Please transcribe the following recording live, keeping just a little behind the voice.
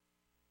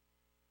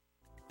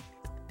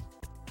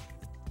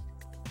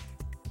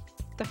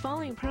The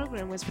following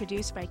program was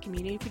produced by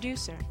Community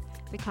Producer.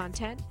 The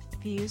content,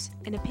 views,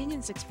 and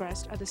opinions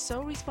expressed are the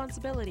sole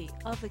responsibility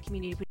of the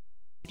Community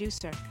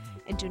Producer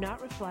and do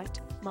not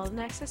reflect Malden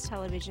Access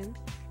Television,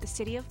 the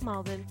City of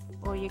Malden,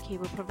 or your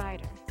cable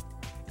provider.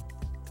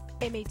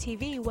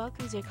 MATV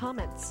welcomes your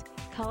comments.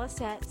 Call us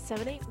at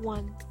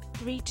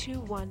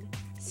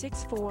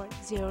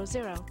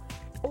 781-321-6400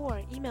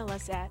 or email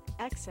us at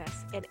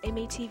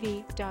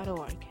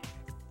access@matv.org.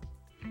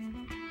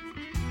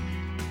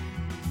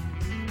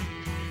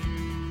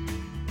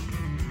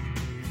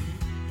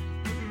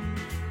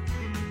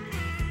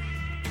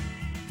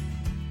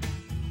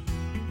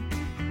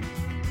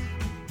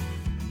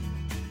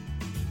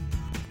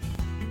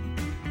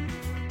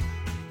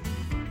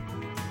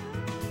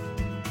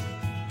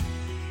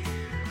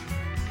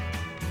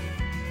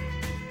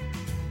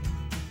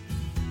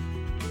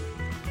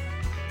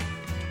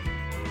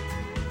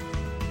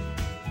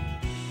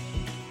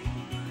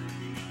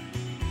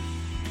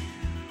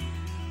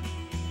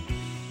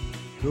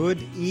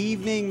 Good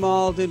evening,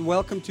 Malden.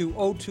 Welcome to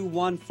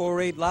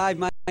 02148 Live.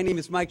 My name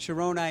is Mike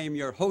Sharon. I am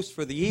your host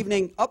for the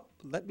evening.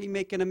 Let me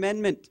make an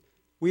amendment.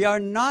 We are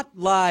not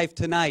live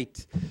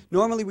tonight.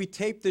 Normally we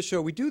tape the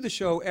show. We do the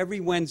show every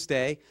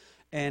Wednesday,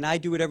 and I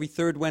do it every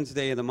third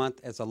Wednesday of the month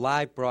as a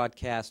live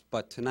broadcast.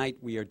 But tonight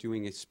we are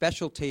doing a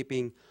special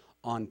taping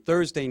on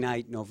Thursday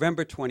night,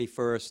 November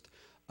 21st,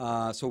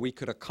 so we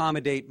could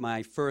accommodate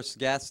my first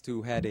guest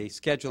who had a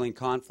scheduling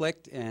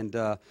conflict. And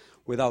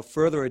without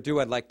further ado,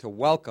 I'd like to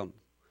welcome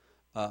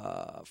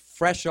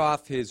fresh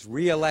off his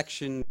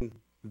re-election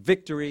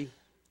victory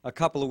a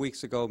couple of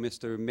weeks ago,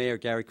 Mr. Mayor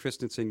Gary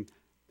Christensen.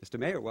 Mr.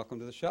 Mayor, welcome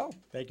to the show.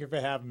 Thank you for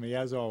having me,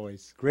 as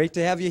always. Great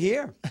to have you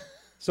here.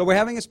 So we're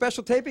having a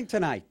special taping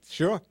tonight.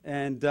 Sure.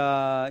 And,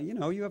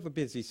 you have a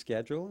busy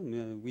schedule,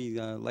 and we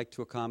like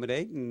to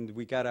accommodate. And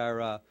we got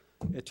our,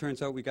 it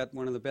turns out we got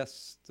one of the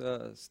best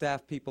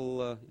staff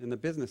people in the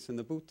business in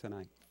the booth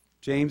tonight,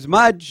 James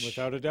Mudge.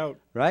 Without a doubt.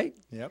 Right?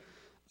 Yep.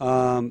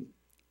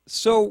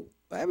 So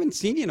I haven't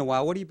seen you in a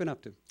while. What have you been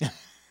up to?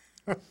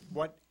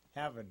 What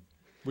haven't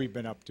we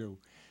been up to?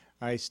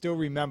 I still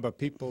remember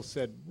people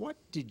said, what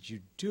did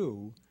you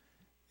do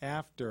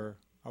after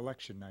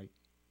election night?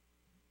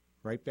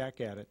 Right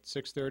back at it,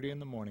 6:30 in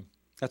the morning.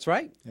 That's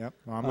right. Yep.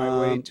 On my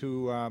way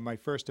to my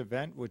first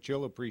event, which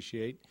you'll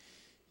appreciate.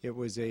 It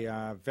was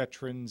a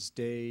Veterans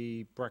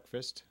Day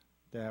breakfast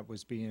that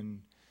was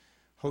being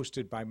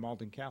hosted by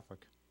Malden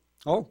Catholic.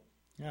 Oh.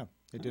 Yeah,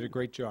 they did a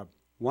great job.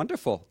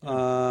 Wonderful.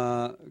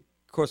 Yeah.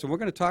 Of course, and we're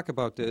going to talk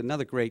about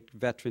another great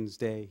Veterans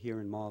Day here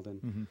in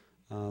Malden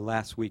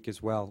last week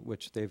as well,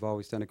 which they've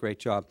always done a great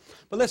job.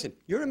 But listen,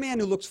 you're a man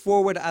who looks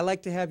forward. I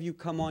like to have you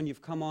come on.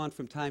 You've come on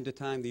from time to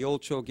time, the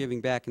old show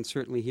Giving Back, and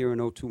certainly here in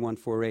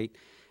 02148,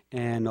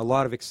 and a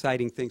lot of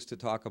exciting things to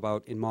talk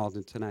about in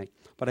Malden tonight.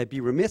 But I'd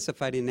be remiss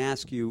if I didn't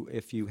ask you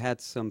if you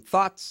had some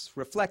thoughts,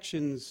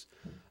 reflections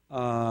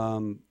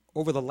over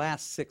the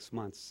last 6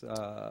 months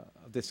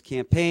of this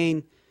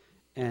campaign,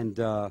 and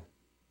your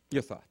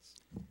thoughts.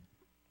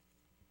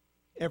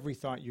 Every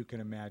thought you can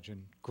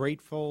imagine.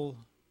 Grateful,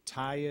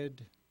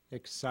 tired,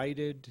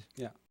 excited.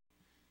 Yeah.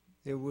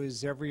 It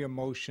was every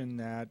emotion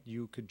that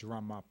you could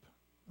drum up.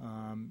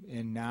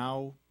 And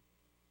now,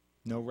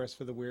 no rest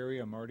for the weary.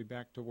 I'm already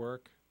back to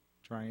work,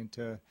 trying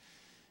to,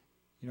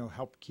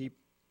 help keep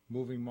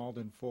moving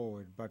Malden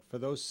forward. But for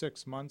those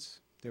 6 months,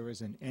 there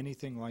isn't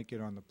anything like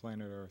it on the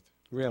planet Earth.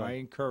 Really? I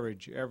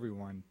encourage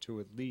everyone to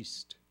at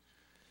least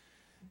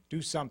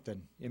do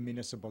something in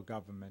municipal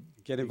government.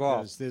 Get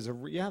involved. Because there's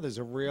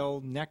a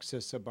real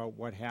nexus about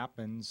what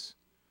happens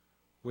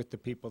with the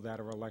people that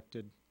are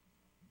elected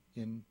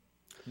in,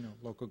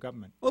 local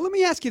government. Well, let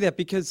me ask you that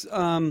because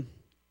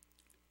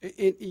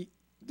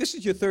this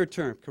is your third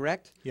term,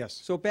 correct? Yes.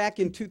 So back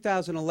in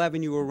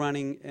 2011, you were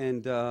running,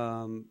 and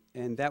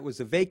that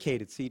was a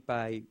vacated seat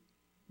by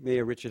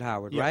Mayor Richard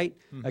Howard, Yeah. right?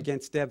 Mhm.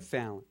 Against Deb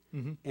Fallon.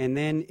 Mhm. And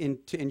then,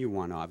 and you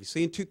won,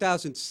 obviously. In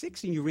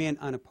 2016, you ran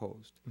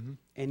unopposed. Mhm.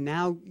 And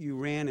now you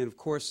ran, and of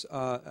course,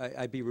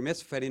 I'd be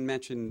remiss if I didn't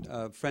mention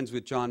friends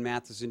with John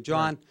Matheson.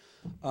 John,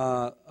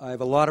 I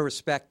have a lot of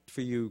respect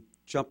for you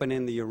jumping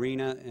in the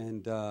arena,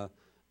 and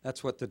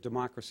that's what the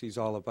democracy is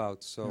all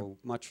about. So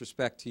much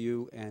respect to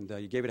you, and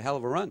you gave it a hell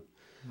of a run.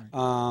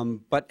 Right.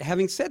 But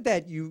having said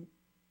that,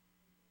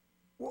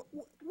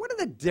 what are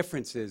the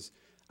differences?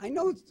 I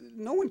know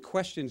no one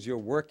questions your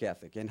work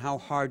ethic and how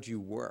hard you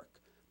work,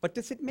 but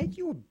does it make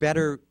you a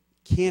better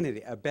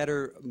candidate, a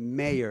better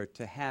mayor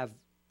to have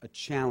a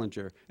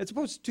challenger as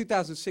opposed to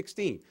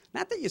 2016?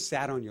 Not that you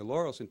sat on your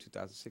laurels in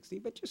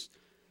 2016, but just,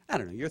 I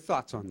don't know, your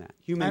thoughts on that,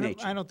 human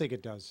nature. I don't think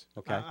it does.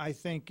 Okay. I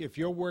think if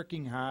you're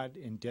working hard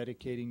and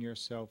dedicating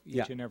yourself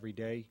each and every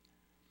day,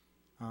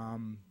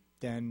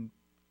 then,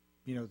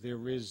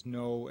 there is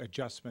no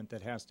adjustment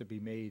that has to be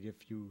made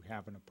if you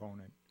have an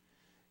opponent.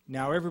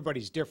 Now,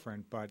 everybody's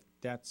different, but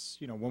that's,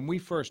 when we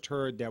first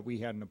heard that we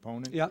had an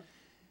opponent,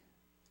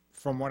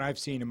 from what I've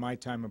seen in my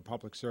time in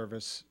public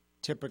service,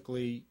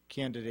 typically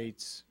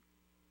candidates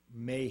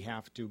may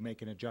have to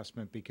make an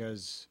adjustment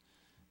because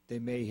they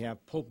may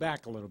have pulled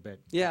back a little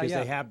bit. Yeah, because yeah.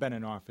 they have been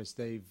in office.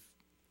 They've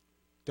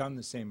done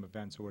the same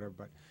events or whatever,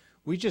 but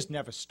we just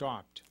never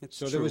stopped. It's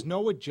so true. there was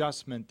no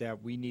adjustment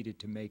that we needed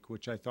to make,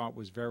 which I thought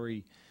was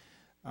very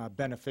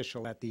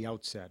beneficial at the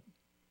outset.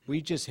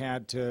 We just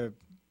had to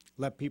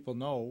let people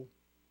know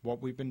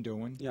what we've been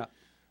doing, Yeah.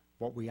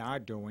 what we are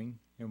doing,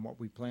 and what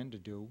we plan to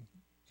do,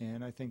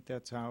 and I think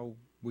that's how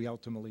we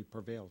ultimately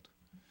prevailed.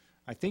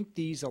 I think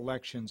these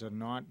elections are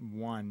not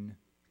won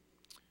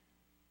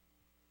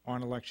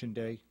on Election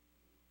Day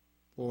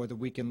or the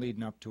weekend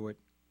leading up to it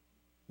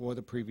or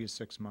the previous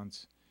 6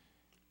 months.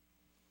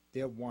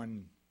 They're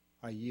won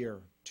a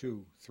year,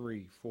 2,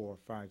 3, 4,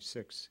 5,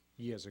 6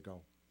 years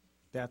ago.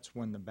 That's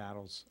when the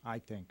battles, I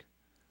think,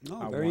 Oh,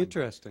 are very won.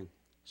 interesting.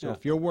 So Yeah.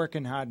 if you're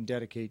working hard and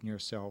dedicating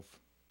yourself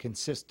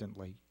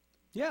consistently,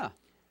 Yeah.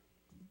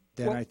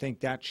 then Well- I think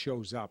that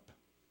shows up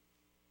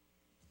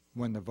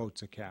when the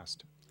votes are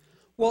cast.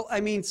 Well,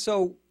 I mean,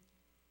 so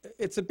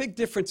it's a big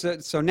difference.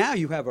 So now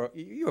you have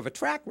a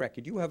track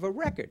record. You have a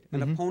record.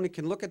 An opponent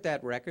can look at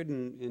that record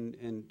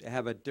and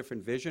have a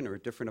different vision or a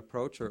different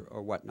approach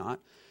or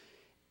whatnot.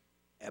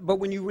 But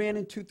when you ran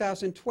in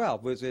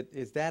 2012,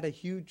 is that a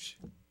huge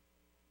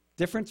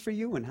difference for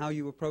you in how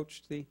you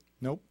approached the?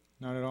 Nope,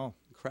 not at all.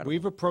 Incredible.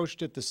 We've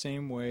approached it the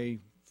same way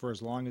for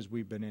as long as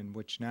we've been in,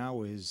 which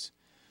now is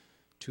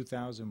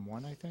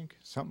 2001, I think,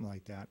 something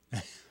like that.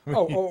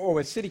 Oh,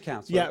 a city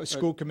council. Yeah,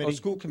 school committee. Oh,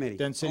 school committee.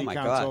 Then city oh my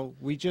council. God.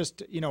 We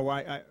just,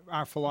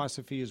 our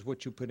philosophy is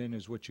what you put in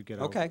is what you get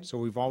out. Okay. So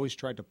we've always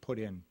tried to put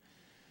in.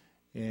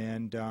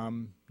 And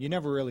you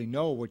never really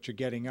know what you're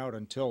getting out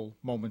until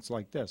moments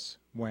like this,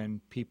 when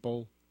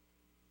people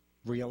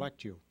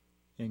reelect you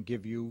and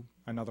give you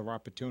another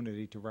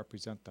opportunity to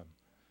represent them.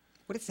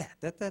 What is that?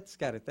 That's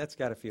got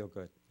to feel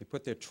good. They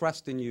put their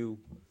trust in you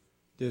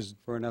There's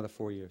for another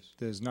 4 years.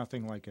 There's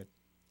nothing like it.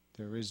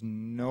 There is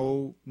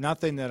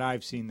nothing that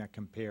I've seen that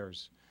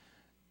compares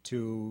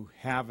to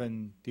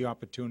having the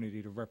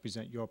opportunity to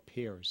represent your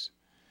peers,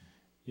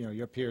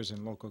 your peers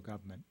in local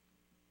government.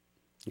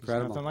 Incredible.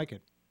 There's nothing like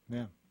it.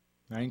 Yeah.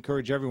 I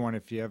encourage everyone,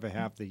 if you ever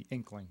have the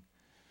inkling,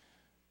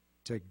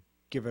 to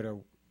give it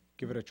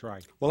a try.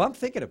 Well, I'm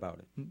thinking about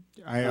it.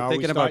 I I'm always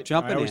thinking about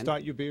jumping I always in.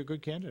 thought you'd be a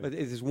good candidate. But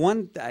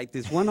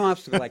there's one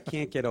obstacle I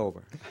can't get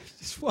over. I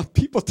just want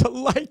people to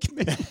like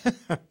me.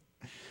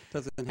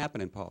 Doesn't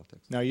happen in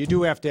politics. Now, you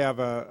do have to have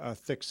a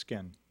thick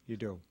skin. You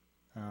do.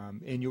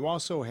 And you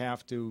also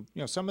have to,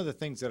 some of the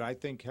things that I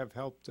think have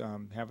helped,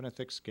 having a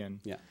thick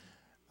skin, Yeah.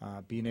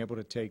 being able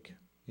to take,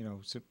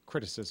 some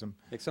criticism,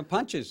 Like some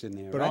punches in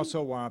there, but right?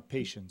 also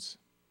patience.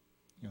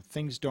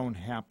 Things don't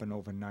happen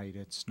overnight.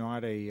 It's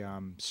not a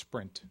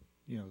sprint.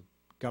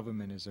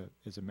 Government is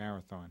a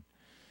marathon.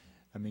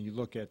 I mean, you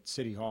look at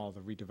City Hall,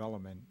 the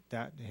redevelopment,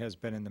 that has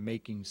been in the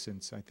making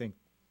since, I think,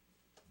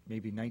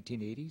 maybe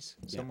 1980s,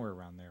 somewhere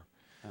around there.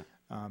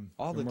 all the and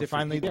we're different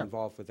finally people there.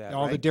 involved with that,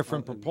 All the right?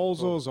 different All the-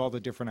 proposals, all the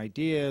different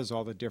ideas,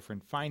 all the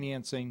different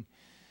financing,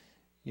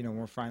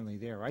 we're finally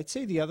there. I'd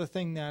say the other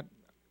thing that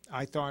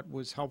I thought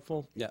was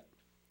helpful Yeah.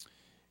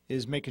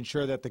 is making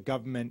sure that the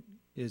government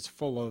is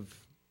full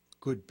of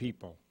good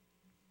people.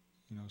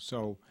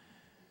 So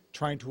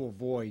trying to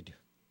avoid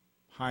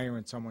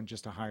hiring someone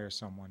just to hire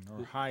someone,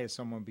 or hire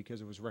someone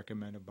because it was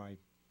recommended by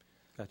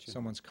Gotcha.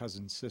 someone's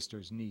cousin's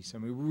sister's niece. I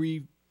mean,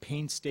 we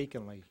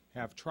painstakingly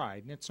have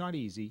tried, and it's not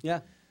easy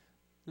Yeah.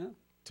 Yeah.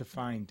 to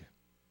find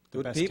the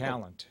Good best people.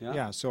 talent.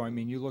 Yeah. So I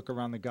mean, you look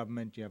around the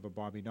government, you have a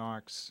Bobby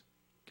Knox,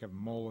 Kevin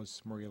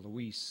Mullis, Maria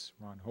Luis,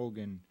 Ron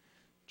Hogan,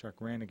 Chuck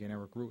Rannigan,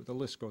 Eric Root, the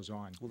list goes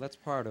on. Well, that's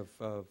part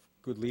of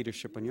good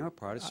leadership on your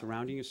part, is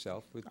surrounding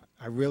yourself with.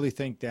 I really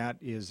think that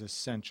is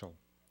essential.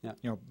 Yeah.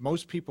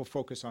 Most people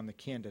focus on the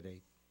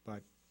candidate,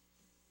 but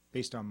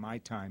based on my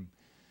time,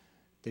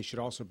 they should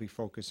also be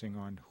focusing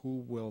on who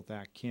will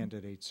that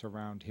candidate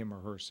surround him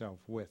or herself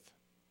with.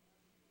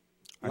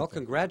 I Well, think.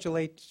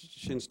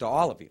 congratulations to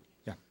all of you.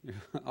 Yeah.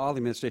 All the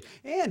administration.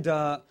 And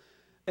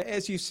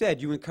as you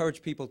said, you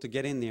encourage people to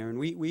get in there. And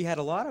we had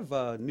a lot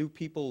of new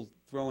people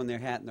throwing their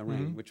hat in the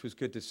ring, which was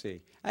good to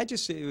see.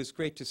 It was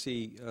great to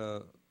see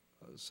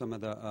some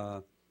of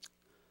the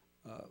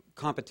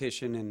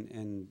competition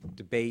and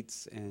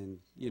debates and,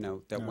 that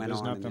No, went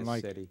there's on in nothing this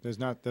like, city.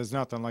 There's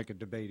nothing like a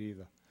debate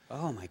either.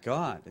 Oh, my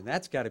God. And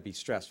that's got to be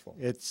stressful.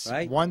 It's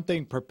right? one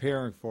thing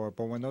preparing for it,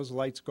 but when those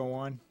lights go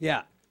on,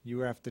 Yeah. you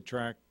have to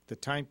track the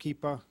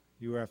timekeeper,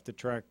 you have to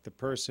track the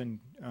person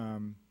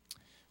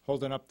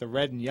holding up the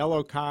red and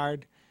yellow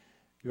card,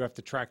 you have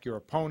to track your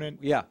opponent,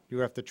 Yeah. you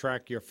have to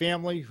track your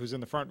family who's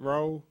in the front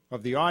row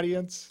of the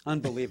audience.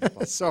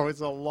 Unbelievable. So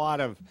it's a lot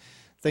of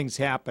things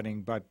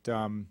happening, but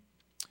the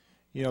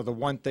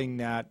one thing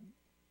that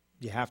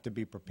you have to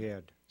be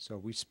prepared. So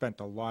we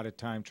spent a lot of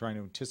time trying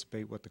to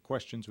anticipate what the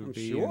questions would I'm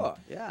be. sure.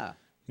 Yeah.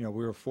 And,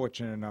 we were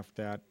fortunate enough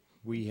that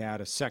we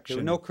had a section.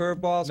 There were no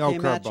curveballs No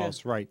came at you?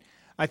 curveballs, right.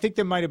 I think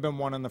there might have been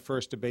one on the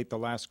first debate. The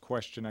last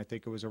question, I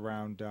think it was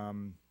around,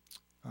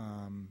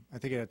 I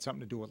think it had something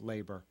to do with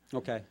labor.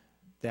 Okay.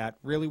 That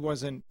really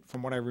wasn't,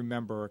 from what I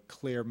remember, a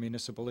clear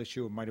municipal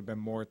issue. It might have been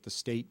more at the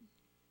state,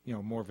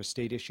 more of a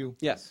state issue.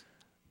 Yes.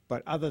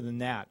 But other than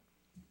that,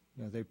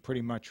 they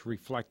pretty much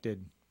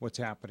reflected what's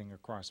happening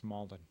across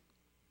Malden.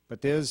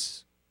 But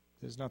there's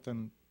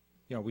nothing,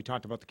 we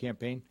talked about the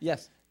campaign.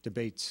 Yes.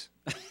 Debates.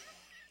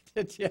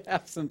 Did you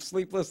have some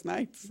sleepless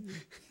nights?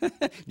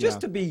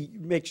 Just Yeah. to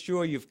make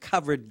sure you've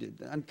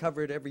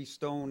uncovered every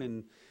stone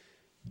in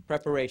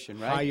preparation,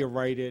 right? How you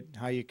write it,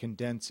 how you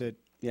condense it,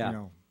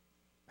 Yeah.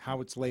 How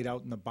it's laid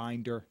out in the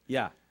binder.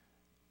 Yeah.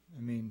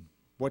 I mean,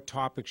 what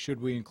topics should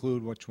we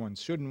include? Which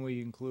ones shouldn't we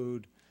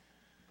include?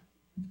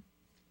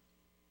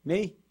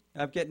 Me?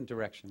 I'm getting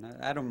direction.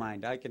 I don't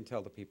mind. I can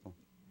tell the people.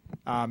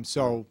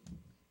 So,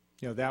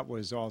 that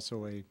was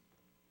also a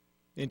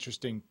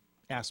interesting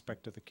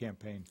aspect of the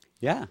campaign.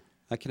 Yeah,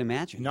 I can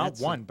imagine. Not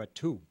That's one, but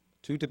two.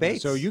 two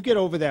debates. So you get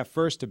over that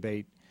first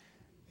debate,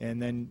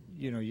 and then,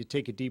 you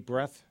take a deep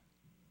breath,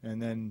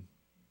 and then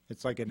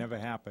it's like it never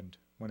happened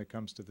when it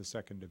comes to the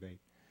second debate.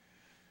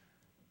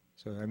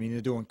 So, I mean,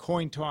 they're doing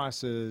coin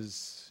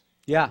tosses.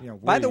 Yeah.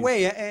 By the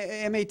where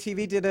way,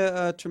 MATV did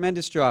a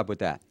tremendous job with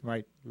that,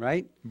 Right.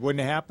 right?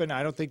 Wouldn't happen.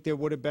 I don't think there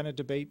would have been a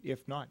debate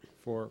if not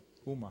for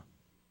UMA.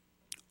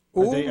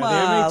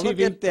 Uma, look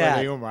MATV? at Or that.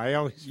 they UMA? I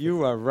always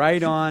You are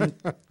right on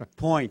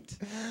point.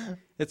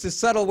 It's a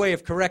subtle way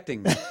of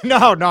correcting me.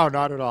 No, not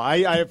at all.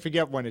 I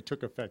forget when it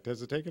took effect.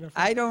 Has it taken effect?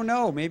 I don't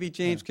know. Maybe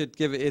James could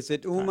give it. Is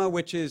it UMA,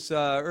 which is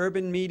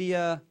Urban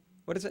Media?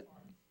 What is it?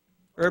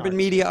 Urban Arts.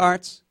 Media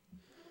Arts.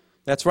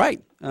 That's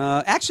right.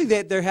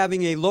 Actually, they're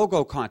having a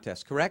logo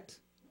contest,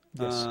 correct?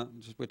 Yes.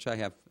 Which I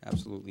have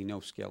absolutely no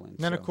skill in. And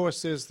then, of so.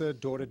 course, there's the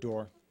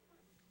door-to-door.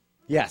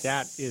 Yes.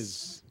 That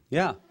is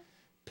Yeah.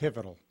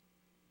 pivotal.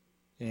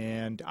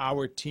 And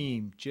our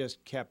team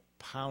just kept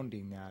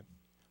pounding that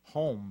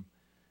home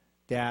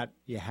that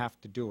you have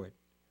to do it.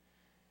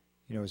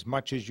 As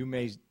much as you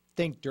may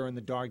think during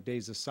the dog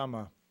days of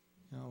summer,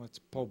 let's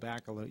pull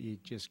back a little, you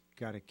just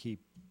got to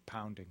keep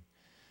pounding.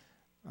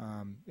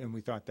 And we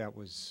thought that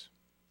was,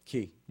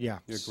 Key. yeah.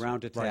 Your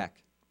ground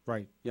attack.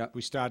 Right. Yeah.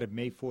 We started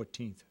May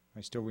 14th.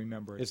 I still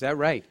remember it. Is that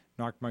right?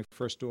 Knocked my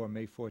first door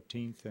May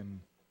 14th, and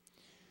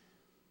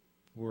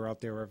we're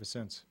out there ever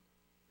since.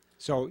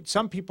 So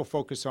some people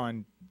focus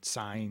on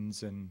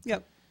signs and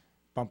Yep.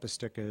 bumper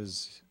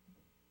stickers,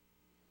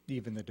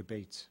 even the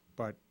debates.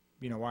 But,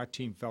 our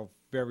team felt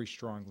very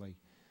strongly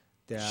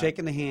that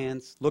Shaking the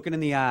hands, looking in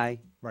the eye.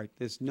 right,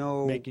 There's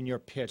no. making your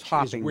pitch is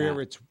topping where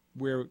that. it's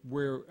where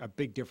a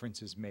big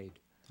difference is made.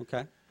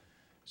 Okay.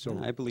 So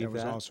I believe that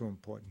was that. also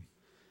important.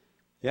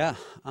 Yeah.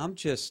 I'm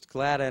just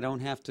glad I don't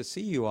have to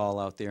see you all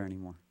out there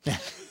anymore.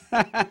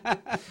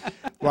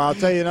 Well, I'll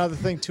tell you another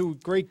thing too.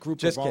 Great group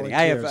Just of kidding.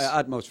 volunteers. I have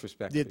utmost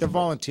respect. The for you.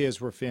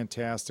 volunteers were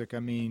fantastic. I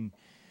mean,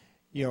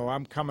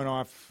 I'm coming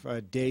off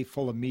a day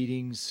full of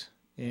meetings,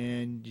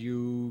 and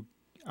you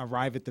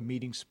arrive at the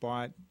meeting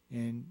spot,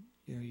 and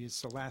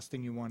it's the last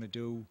thing you want to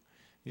do.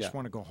 You just Yeah.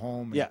 want to go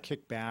home and Yeah.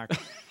 kick back.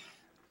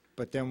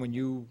 But then when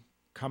you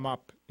come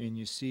up and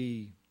you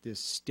see this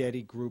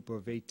steady group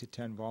of 8 to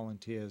 10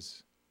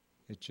 volunteers,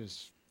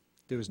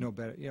 there was no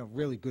better,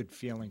 really good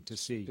feeling to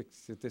see.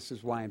 This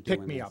is why I'm Pick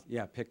doing me this. up.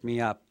 Yeah, pick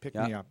me up. Pick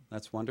Yeah, me up.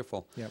 That's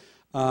wonderful.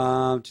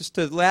 Yep. Just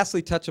to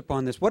lastly touch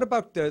upon this, what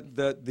about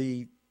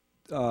the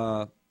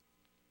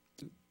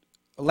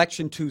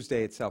election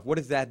Tuesday itself? What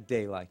is that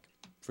day like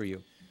for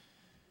you?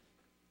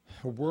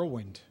 A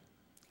whirlwind.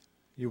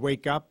 You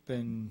wake up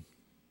and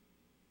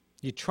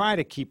you try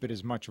to keep it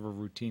as much of a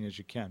routine as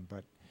you can,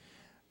 but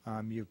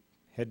you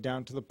head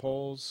down to the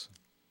polls,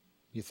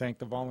 you thank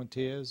the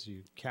volunteers,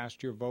 you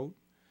cast your vote.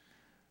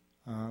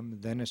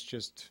 Then it's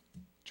just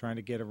trying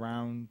to get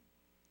around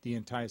the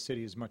entire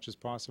city as much as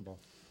possible.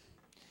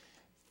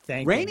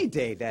 Rainy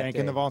day that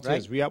Thanking day, the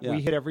volunteers. right?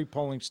 We hit every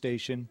polling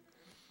station,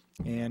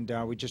 and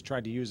we just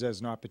tried to use that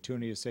as an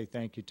opportunity to say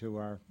thank you to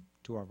our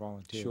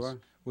volunteers, Sure.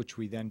 which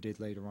we then did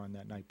later on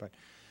that night. But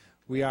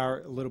we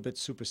are a little bit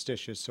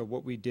superstitious, so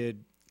what we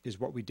did is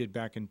what we did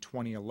back in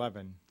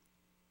 2011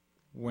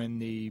 when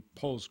the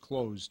polls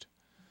closed.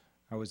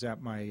 I was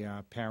at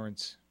my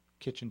parents'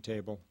 kitchen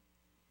table,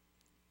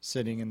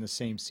 sitting in the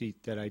same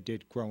seat that I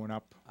did growing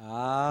up when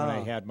I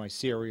had my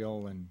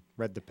cereal and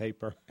read the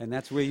paper. And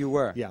that's where you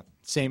were. Yeah,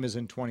 same as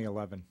in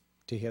 2011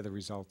 to hear the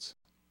results.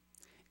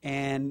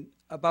 And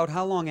about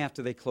how long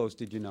after they closed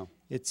did you know?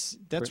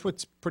 That's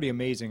what's pretty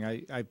amazing.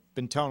 I've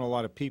been telling a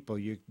lot of people,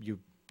 you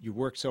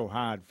work so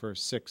hard for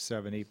 6,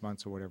 7, 8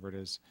 months or whatever it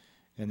is,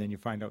 and then you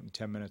find out in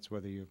 10 minutes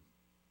whether you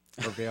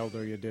prevailed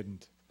or you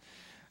didn't.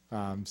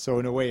 So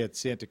in a way,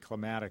 it's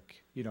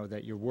anticlimactic,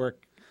 that you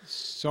work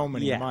so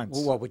many months.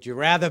 Well, what would you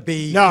rather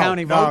be No,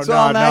 counting no, votes no,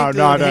 all no, night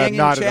not and hanging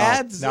at all.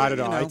 chads? Not at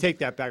all. I know? take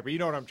that back, but you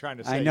know what I'm trying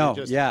to say. I know,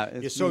 You're yeah,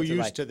 You're it's so neat to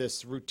used like- to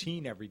this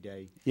routine every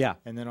day, Yeah.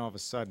 and then all of a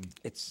sudden,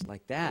 It's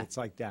like that. it's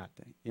like that.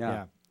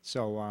 Yeah.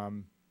 So,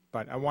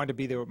 but I wanted to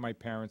be there with my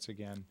parents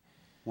again,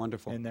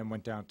 Wonderful. and then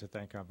went down to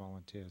thank our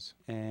volunteers.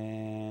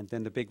 And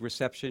then the big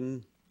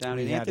reception down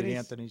We in had Anthony's? at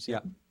Anthony's, Yeah.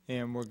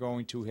 And we're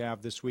going to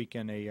have this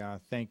weekend a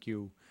thank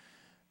you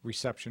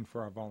reception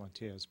for our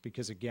volunteers,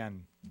 because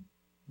again,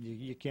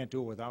 you can't do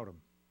it without them.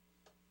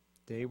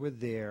 They were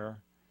there.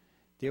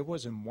 There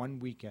wasn't one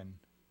weekend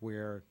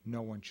where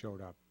no one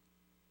showed up.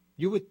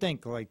 You would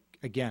think, like,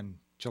 again,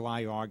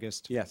 July,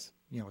 August, Yes.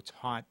 it's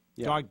hot,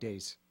 Yeah. dog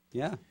days.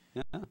 Yeah.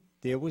 Yeah.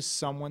 There was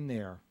someone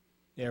there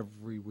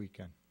every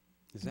weekend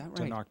Is that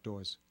to right? knock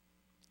doors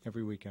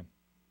every weekend.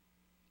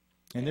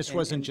 And this And-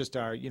 wasn't and- just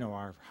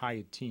our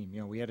hired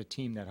team. We had a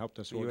team that helped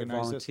us So you had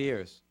organize this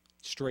volunteers.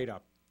 straight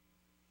up.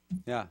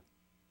 Yeah.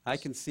 I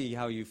can see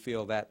how you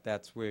feel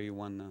that's where you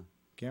won the.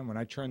 Again, when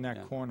I turned that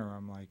Yeah. corner,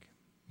 I'm like,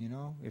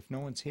 if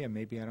no one's here,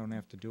 maybe I don't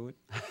have to do it.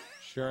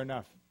 Sure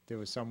enough, there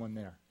was someone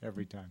there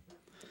every time.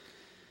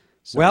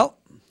 So, Well,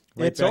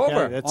 right it's back at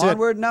over. it. That's it.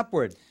 Onward and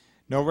upward.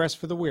 no rest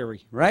for the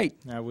weary. Right.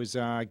 I was,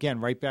 again,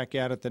 right back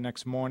at it the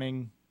next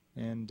morning,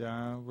 and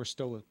we're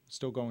still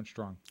going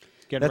strong.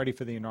 Getting That- ready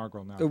for the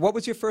inaugural now. What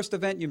was your first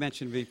event you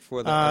mentioned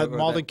before the? or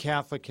Malden that-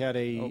 Catholic had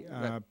a Oh,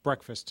 that-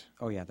 breakfast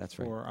Oh yeah, that's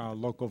right. for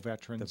local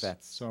veterans. The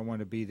vets. So I wanted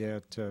to be there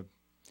to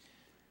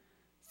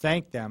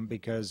thank them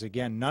because,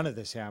 again, none of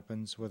this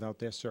happens without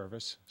their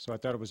service. So I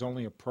thought it was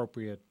only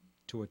appropriate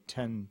to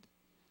attend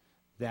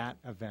that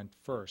event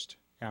first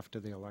after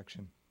the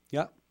election.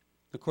 Yeah.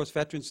 Of course,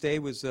 Veterans Day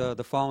was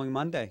the following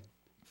Monday.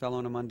 Fell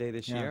on a Monday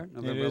this Yeah, year, it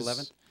November is-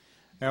 11th.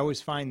 I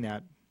always find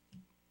that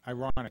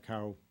ironic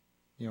how,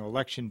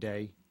 Election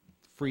Day,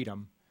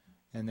 freedom,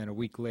 and then a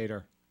week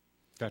later,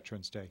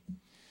 Veterans Day.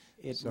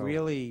 It So-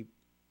 really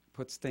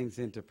puts things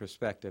into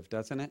perspective,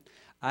 doesn't it?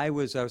 I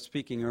was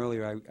speaking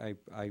earlier.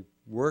 I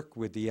work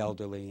with the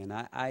elderly, and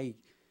I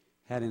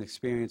had an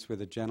experience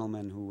with a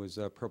gentleman who was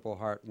a Purple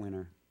Heart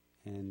winner,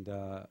 and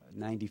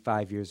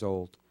 95 years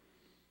old,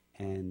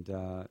 and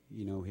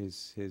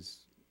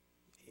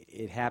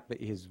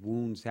his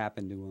wounds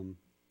happened to him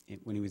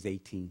when he was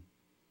 18.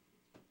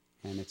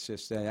 And it's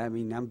just,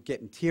 I'm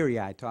getting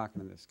teary-eyed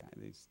talking to this guy.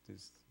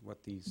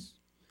 What these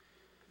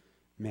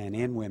men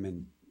and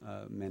women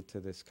meant to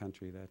this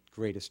country, that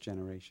greatest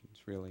generations,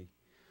 really.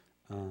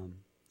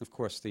 Of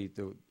course,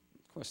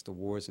 the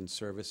wars in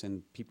service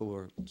and people who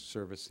are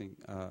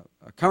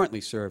are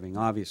currently serving.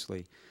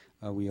 Obviously,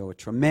 we owe a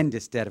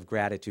tremendous debt of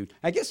gratitude.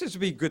 I guess this would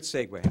be a good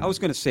segue. I was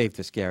going to save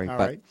this, Gary. All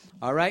but right.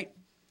 all right.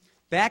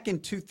 Back in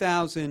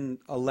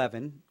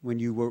 2011, when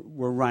you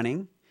were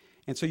running.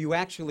 And so you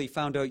actually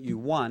found out you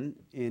won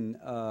in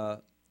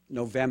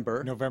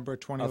November November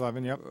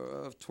 2011, yep.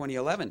 of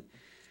 2011.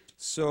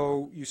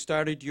 So you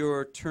started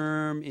your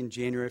term in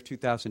January of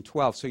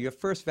 2012. So your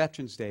first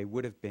Veterans Day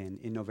would have been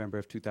in November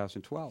of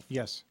 2012.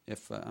 Yes.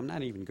 If I'm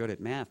not even good at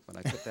math, but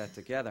I put that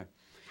together.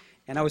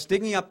 And I was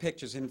digging up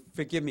pictures, and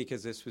forgive me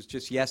because this was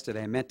just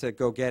yesterday. I meant to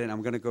go get it.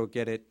 I'm going to go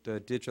get it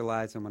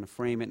digitalized. I'm going to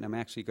frame it, and I'm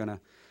actually going to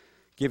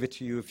give it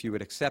to you if you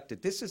would accept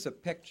it. This is a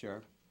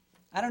picture.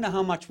 I don't know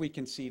how much we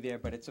can see there,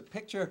 but it's a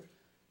picture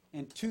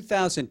in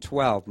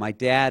 2012. My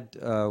dad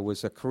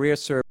was a career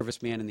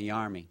serviceman in the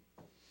Army.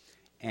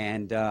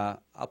 And do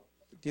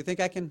you think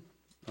I can?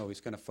 Oh, he's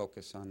going to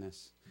focus on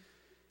this.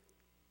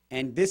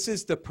 And this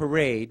is the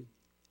parade,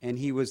 and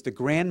he was the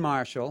Grand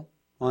Marshal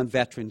on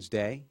Veterans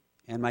Day.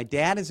 And my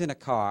dad is in a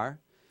car,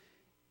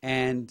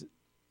 and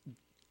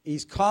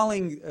he's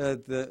calling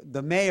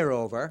the mayor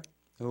over,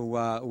 who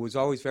was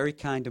always very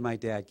kind to my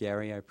dad,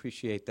 Gary. I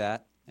appreciate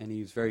that. And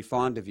he was very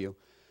fond of you.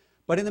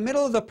 But in the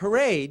middle of the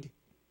parade,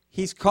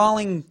 he's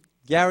calling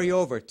Gary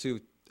over to,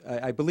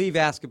 I believe,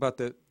 ask about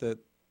the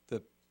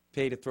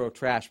pay-to-throw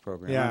trash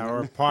program. Yeah,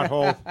 or a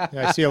pothole.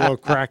 Yeah, I see a little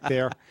crack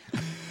there.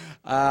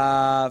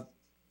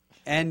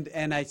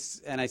 And I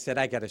said,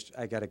 I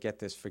gotta get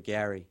this for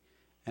Gary.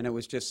 And it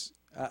was just,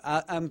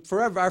 I'm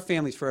forever, our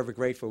family's forever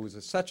grateful. It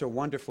was such a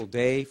wonderful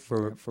day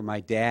for my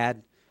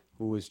dad,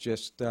 who was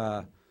just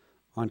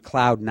on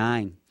cloud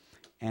nine.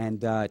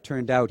 And it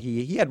turned out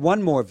he had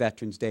one more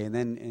Veterans Day,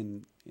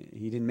 and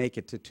he didn't make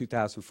it to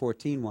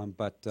 2014 one,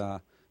 but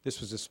this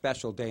was a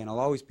special day, and I'll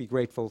always be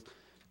grateful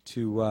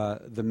to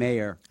the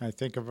mayor I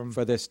think of him.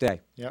 for this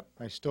day. Yep,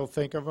 I still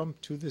think of him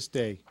to this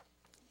day.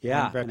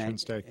 Yeah, on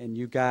Veterans Day. And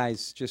you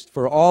guys, just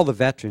for all the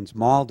veterans,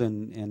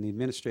 Malden and the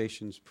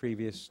administrations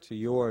previous to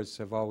yours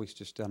have always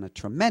just done a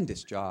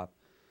tremendous job.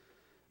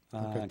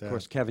 Look at and of that.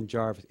 course, Kevin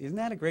Jarvis. Isn't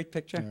that a great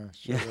picture?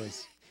 Yeah, sure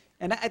is.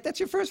 And that's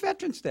your first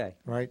Veterans Day.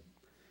 Right?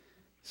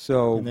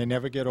 So, And they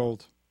never get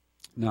old.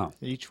 no.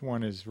 Each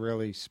one is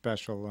really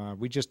special.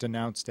 We just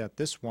announced at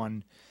this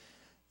one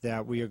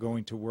that we are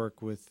going to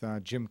work with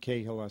Jim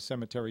Cahill, our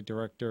cemetery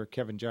director,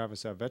 Kevin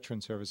Jarvis, our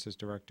veteran services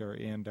director,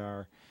 and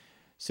our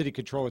city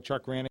controller,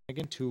 Chuck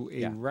Ranigan, to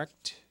Yeah.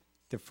 erect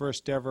the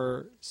first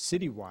ever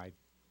citywide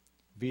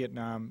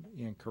Vietnam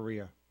and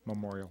Korea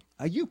memorial.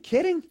 Are you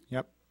kidding?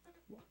 Yep.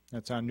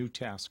 That's our new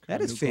task. That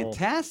our is new goal.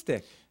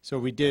 fantastic. So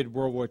we did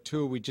World War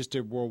II. We just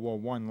did World War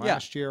I Yeah.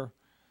 last year.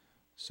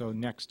 So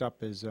next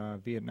up is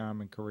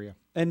Vietnam and Korea.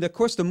 And of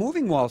course, the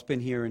moving wall's been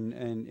here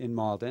in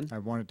Malden. I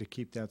wanted to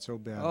keep that so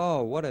bad.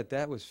 Oh,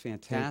 that was It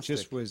fantastic.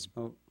 just was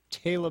Oh,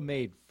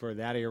 tailor-made for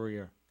that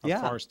area of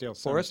yeah, Forestdale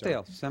Cemetery.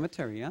 Forestdale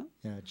Cemetery, yeah.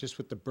 Yeah, just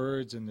with the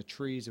birds and the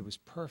trees, it was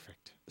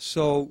perfect.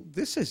 So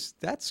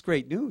that's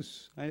great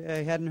news. I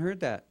hadn't heard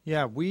that.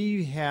 Yeah,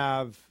 we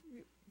have,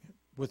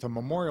 with a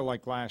memorial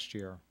like last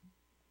year,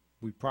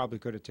 we probably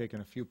could have taken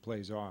a few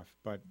plays off.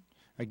 But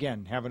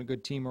again, having a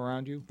good team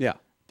around you, Yeah,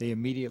 they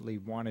immediately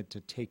wanted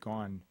to take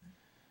on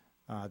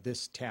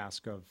this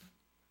task of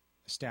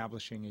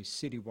establishing a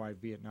citywide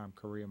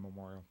Vietnam-Korea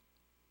memorial.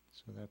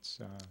 So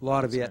that's A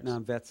lot of that's next.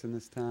 Vietnam vets in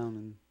this town.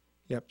 And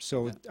Yep.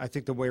 So Yeah. I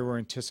think the way we're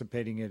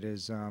anticipating it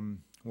is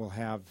we'll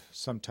have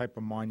some type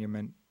of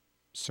monument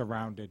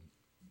surrounded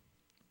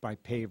by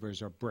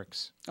pavers or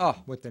bricks oh,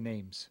 with the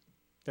names.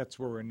 That's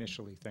what we're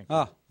initially thinking.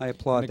 I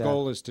applaud And the that.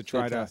 goal is to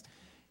try Fantastic.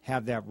 to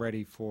have that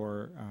ready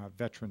for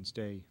Veterans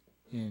Day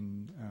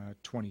in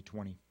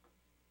 2020.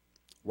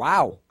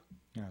 Wow.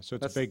 Yeah, so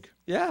it's That's- big.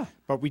 Yeah.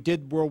 But we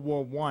did World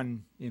War I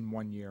in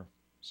 1 year.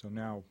 So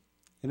now,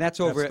 And that's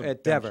over the at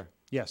bench. Dever.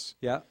 Yes,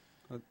 Yeah.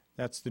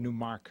 that's the new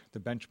mark, the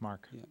benchmark.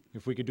 Yeah.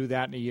 If we could do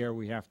that in a year,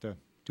 we have to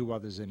do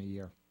others in a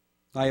year.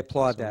 I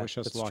applaud So that. wish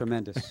us That's luck.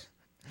 tremendous.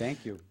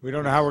 Thank you. We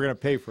don't know how we're going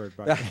to pay for it,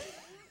 but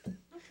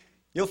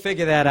You'll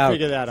figure that out.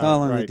 figure that It's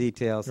all out, in the right.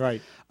 details.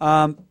 right.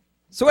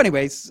 So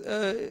anyways,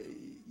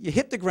 you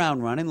hit the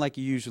ground running like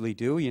you usually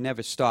do. You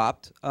never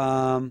stopped.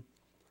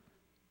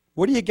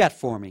 What do you got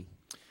for me?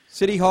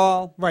 City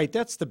Hall? Right,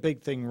 that's the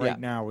big thing right Yeah.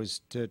 now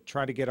is to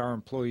try to get our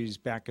employees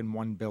back in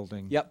one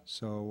building. Yep.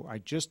 So I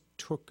just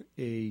took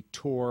a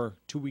tour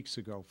 2 weeks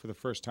ago for the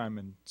first time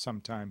in some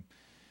time.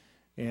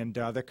 And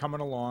they're coming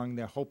along.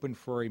 They're hoping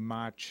for a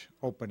March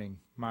opening,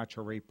 March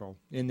or April.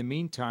 In the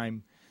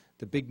meantime,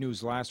 the big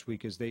news last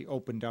week is they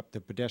opened up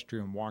the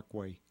pedestrian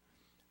walkway.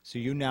 So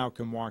you now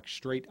can walk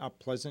straight up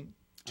Pleasant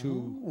to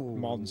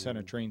Malden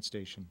Center train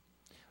station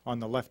on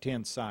the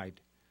left-hand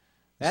side.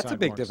 The That's a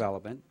big sidewalks.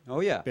 development. Oh,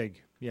 yeah. Big,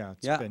 yeah.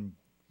 It's Yeah. been,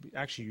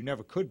 actually, you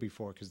never could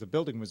before because the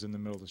building was in the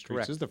middle of the street.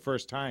 Correct. This is the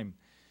first time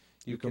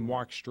you can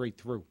walk straight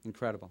through.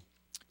 Incredible.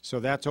 So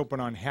that's open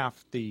on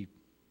half the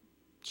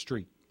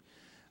street.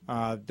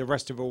 The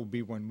rest of it will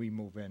be when we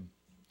move in.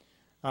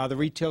 The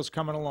retail's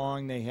coming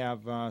along. They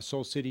have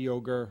Soul City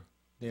Yoga.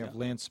 They have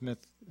Yeah.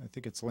 Landsmith, I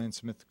think it's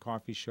Landsmith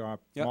Coffee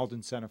Shop, Yep.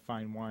 Malden Center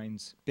Fine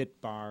Wines,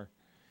 Bit Bar.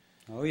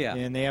 Oh, yeah.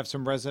 And they have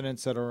some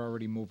residents that are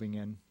already moving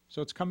in.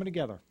 So it's coming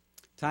together.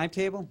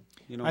 Timetable?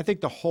 You know, I think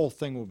the whole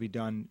thing will be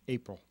done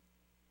April.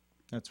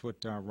 That's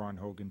what Ron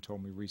Hogan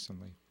told me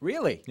recently.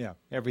 really? Yeah,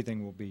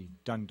 everything will be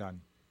done.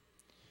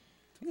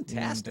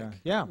 Fantastic.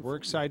 And, yeah, we're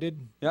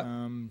excited. Yep.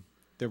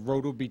 The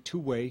road will be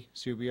two-way,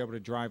 so you'll be able to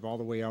drive all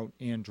the way out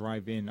and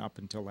drive in up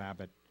until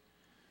Abbott.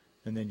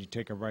 And then you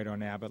take a right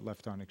on Abbott,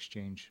 left on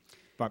Exchange.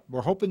 But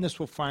we're hoping this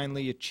will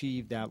finally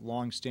achieve that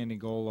long-standing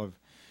goal of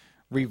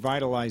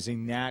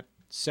revitalizing that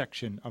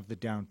section of the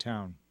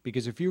downtown.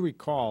 Because if you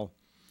recall,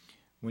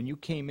 when you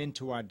came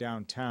into our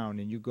downtown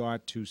and you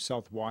got to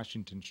South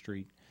Washington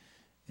Street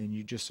and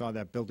you just saw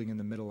that building in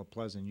the middle of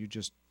Pleasant,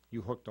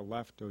 you hooked a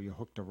left or you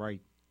hooked a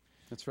right.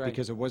 That's right.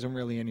 Because there wasn't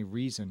really any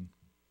reason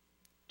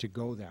to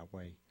go that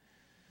way.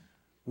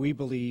 We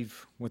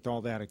believe with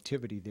all that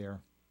activity there,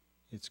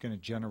 it's going to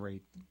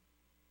generate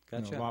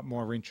Gotcha. a lot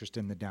more interest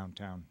in the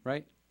downtown.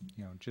 Right?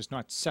 Just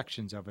not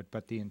sections of it,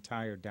 but the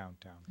entire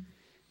downtown.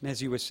 And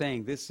as you were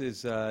saying, this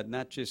is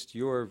not just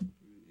your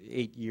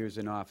 8 years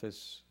in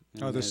office.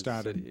 Oh, and this as,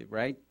 started.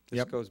 right? This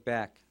Yep. goes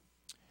back.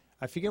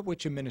 I forget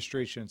which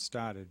administration it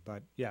started,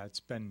 but yeah, it's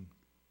been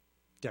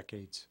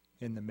decades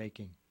in the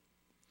making.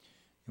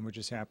 And we're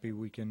just happy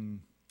we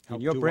can help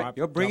And you're, do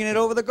you're bringing help it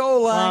over the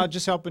goal line.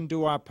 Just helping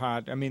do our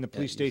part. I mean, the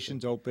police you should.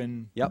 station's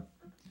open. Yep.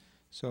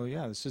 So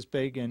yeah, this is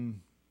big,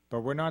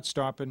 but we're not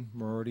stopping.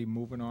 We're already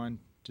moving on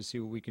to see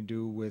what we can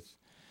do with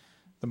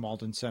the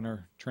Malden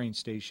Center train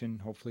station.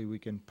 Hopefully, we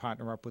can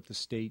partner up with the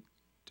state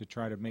to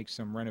try to make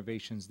some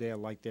renovations there,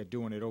 like they're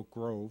doing at Oak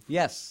Grove.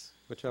 Yes,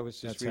 which I was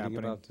just That's reading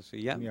happening. about to see.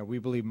 Yeah. Yeah, we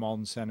believe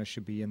Malden Center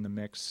should be in the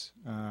mix.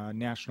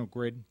 National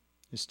Grid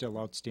is still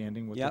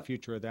outstanding. What Yep. the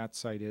future of that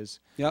site is.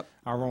 Yep.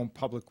 Our own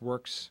Public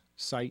Works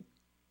site.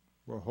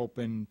 We're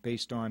hoping,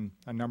 based on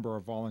a number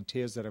of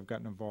volunteers that have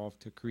gotten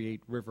involved, to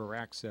create river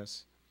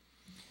access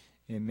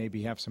and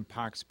maybe have some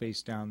park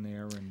space down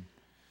there. And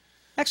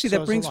Actually, So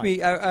that it's a brings lot.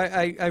 me.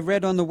 I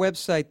read on the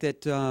website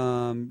that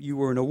you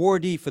were an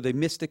awardee for the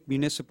Mystic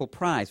Municipal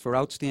Prize for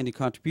outstanding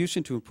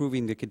contribution to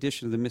improving the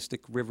condition of the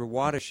Mystic River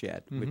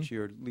watershed, Mm-hmm. which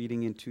you're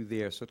leading into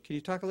there. So, can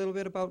you talk a little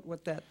bit about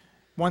what that?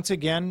 once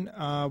again,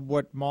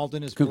 what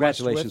Malden is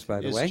Congratulations, blessed by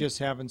with the is way. just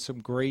having some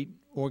great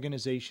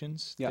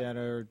organizations Yep. that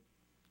are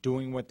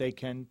doing what they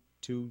can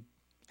to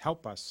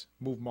help us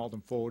move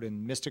Malden forward.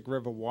 And Mystic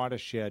River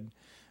Watershed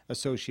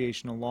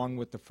Association, along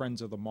with the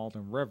Friends of the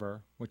Malden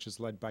River, which is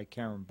led by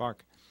Karen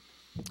Buck,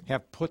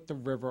 have put the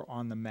river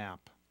on the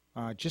map.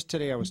 Just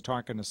today I was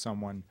talking to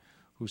someone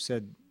who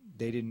said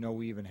they didn't know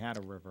we even had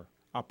a river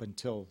up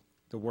until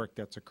the work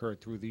that's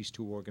occurred through these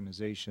two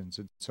organizations.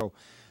 And so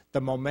the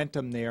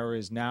momentum there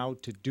is now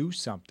to do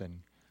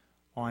something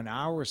on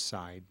our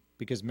side,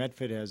 because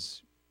Medford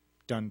has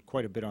done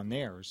quite a bit on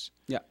theirs,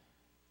 Yeah.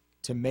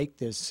 to make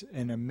this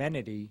an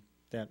amenity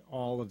that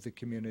all of the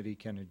community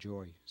can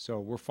enjoy. So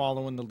we're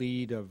following the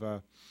lead of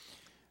a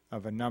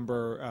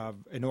number of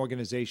an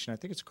organization. I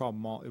think it's called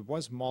it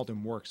was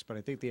Malden Works, but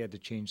I think they had to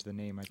change the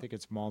name. I think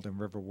it's Malden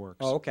River Works.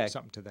 Oh, okay.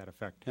 Something to that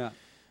effect. Yeah.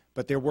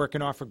 But they're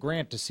working off a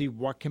grant to see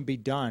what can be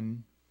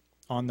done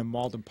on the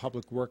Malden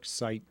Public Works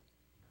site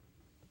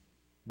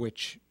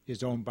which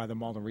is owned by the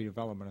Malden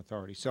Redevelopment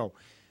Authority. So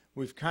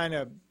we've kind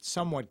of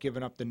somewhat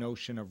given up the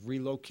notion of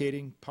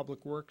relocating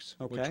Public Works,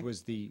 Okay. which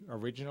was the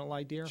original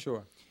idea.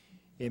 Sure.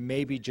 It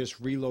may be just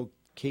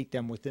relocate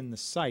them within the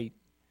site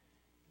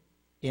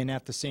and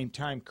at the same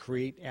time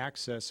create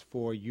access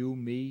for you,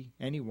 me,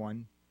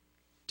 anyone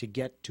to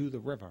get to the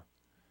river.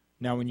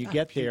 Now, when you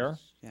get there,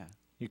 Yeah.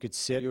 you could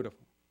sit,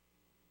 Beautiful.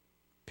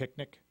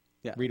 picnic,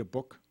 Yeah. read a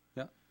book,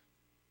 Yeah.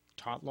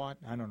 tot lot,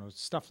 I don't know,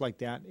 stuff like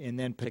that, and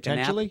then Take a nap?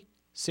 potentially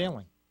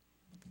sailing.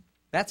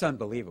 That's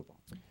unbelievable.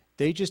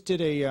 They just did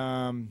a,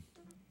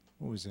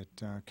 what was it,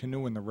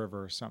 canoe in the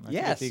river or something. I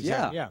forget Yes, the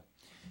exact- yeah.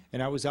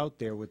 And I was out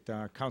there with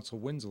Council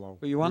Winslow.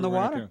 Were you on the were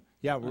in a water? canoe.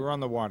 Yeah, we were on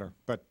the water,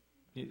 but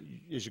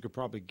as you could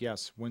probably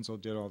guess, Winslow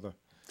did all the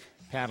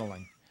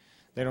paddling.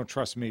 They don't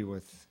trust me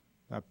with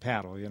a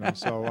paddle,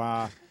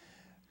 so,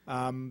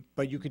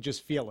 but you could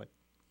just feel it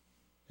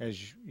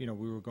as, we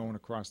were going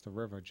across the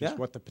river, just Yeah.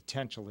 what the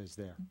potential is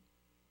there.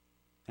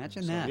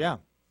 Imagine So, that. yeah,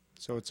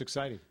 so it's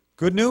exciting.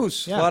 Good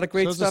news. Yeah. A lot of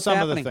great so those stuff are some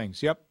happening. of the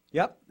things, yep.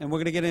 Yep, and we're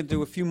going to get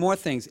into a few more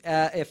things.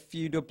 If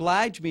you'd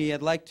oblige me,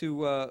 I'd like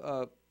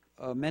to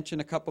mention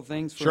a couple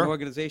things for Sure. an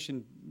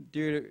organization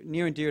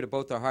near and dear to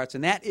both our hearts,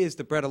 and that is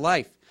the Bread of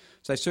Life.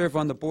 So I serve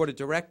on the board of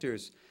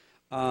directors.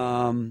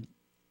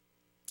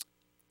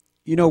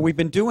 We've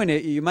been doing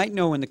it, you might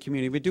know in the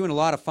community, we're doing a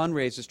lot of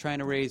fundraisers, trying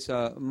to raise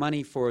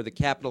money for the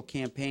capital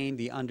campaign,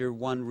 the Under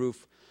One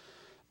Roof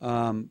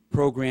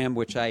program,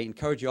 which I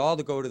encourage you all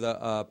to go to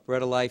the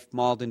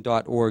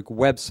breadoflifemalden.org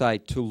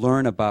website to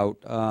learn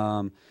about.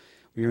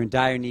 We're in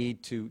dire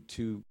need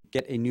to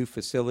get a new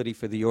facility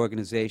for the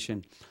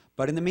organization.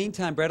 But in the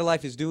meantime, Bread of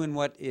Life is doing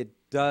what it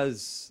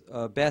does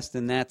best,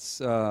 and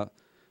that's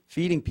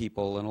feeding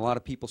people, and a lot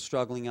of people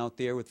struggling out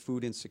there with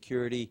food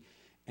insecurity.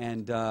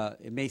 And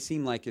it may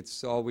seem like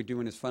it's all we're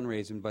doing is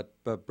fundraising, but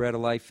Bread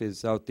of Life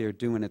is out there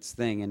doing its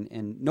thing.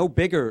 And no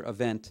bigger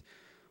event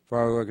for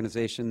our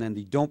organization than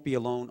the Don't Be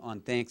Alone on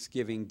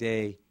Thanksgiving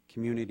Day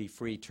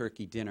community-free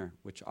turkey dinner,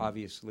 which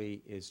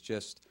obviously is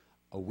just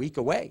a week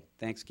away.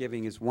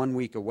 Thanksgiving is 1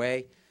 week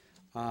away.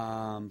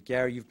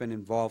 Gary, you've been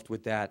involved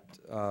with that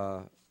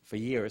for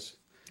years.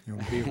 You'll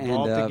be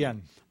involved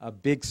again. A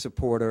big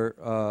supporter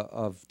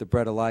of the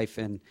Bread of Life,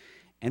 and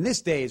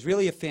this day is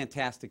really a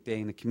fantastic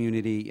day in the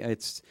community.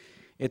 It's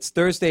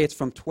Thursday. It's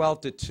from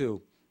 12 to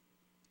 2.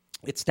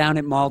 It's down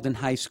at Malden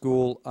High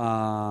School.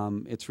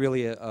 It's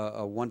really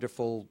a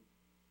wonderful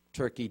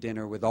turkey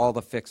dinner with all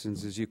the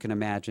fixings, as you can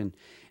imagine,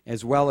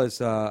 as well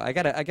as I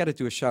gotta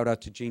do a shout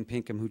out to Gene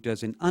Pinkham, who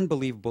does an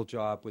unbelievable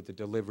job with the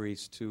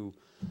deliveries to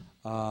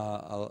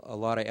a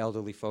lot of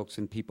elderly folks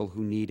and people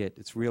who need it.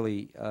 It's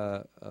really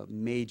a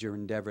major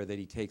endeavor that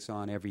he takes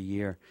on every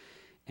year,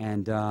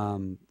 and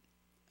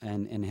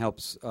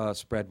helps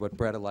spread what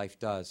Bread of Life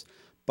does.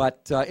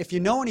 But if you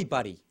know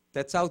anybody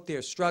that's out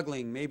there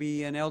struggling,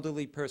 maybe an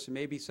elderly person,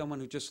 maybe someone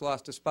who just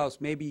lost a spouse,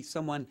 maybe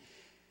someone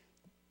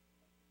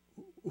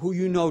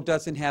who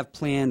doesn't have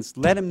plans,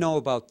 let them know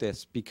about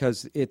this,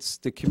 because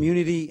the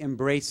community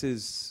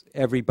embraces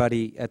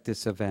everybody at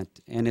this event.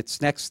 And it's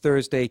next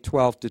Thursday,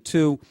 12 to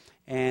 2.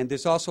 And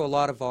there's also a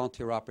lot of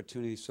volunteer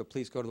opportunities, so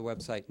please go to the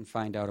website and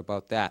find out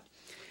about that.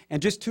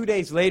 And just 2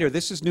 days later,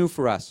 this is new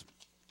for us.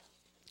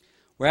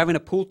 We're having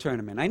a pool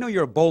tournament. I know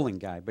you're a bowling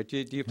guy, but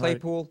do you play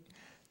Right. pool?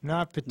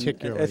 Not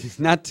particularly.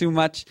 Not too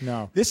much?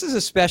 No. This is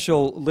a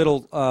special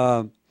little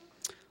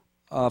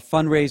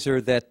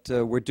fundraiser that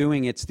we're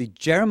doing. It's the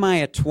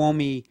Jeremiah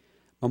Twomey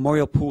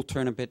Memorial Pool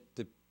Tournament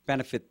to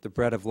benefit the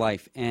Bread of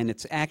Life. And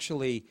it's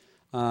actually,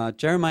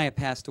 Jeremiah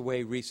passed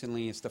away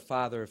recently. It's the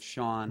father of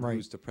Sean, Right.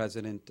 who's the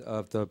president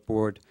of the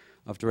board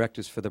of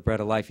directors for the Bread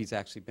of Life. He's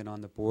actually been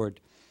on the board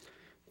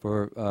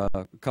for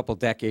a couple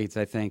decades,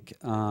 I think.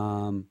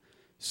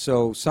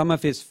 So some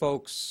of his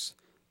folks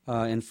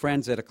and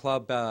friends at a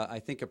club, I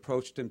think,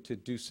 approached him to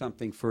do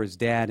something for his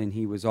dad, and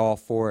he was all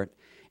for it.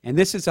 And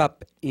this is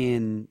up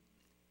in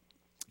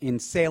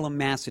Salem,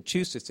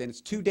 Massachusetts, and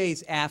it's 2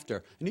 days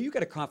after. I know you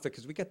got a conflict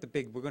because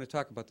we're going to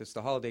talk about this,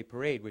 the holiday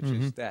parade, which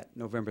is that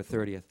November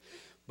 30th.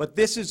 But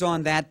this is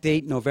on that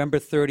date, November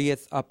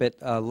 30th, up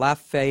at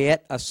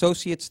Lafayette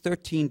Associates,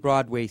 13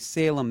 Broadway,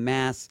 Salem,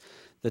 Mass.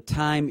 The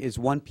time is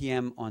 1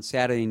 p.m. on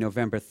Saturday,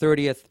 November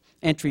 30th.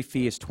 Entry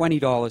fee is $20.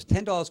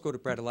 $10 go to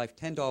Bread of Life,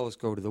 $10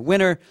 go to the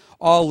winner.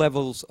 All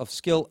levels of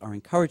skill are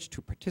encouraged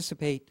to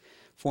participate.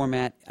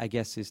 Format, I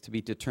guess, is to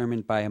be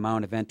determined by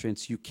amount of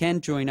entrants. You can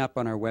join up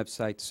on our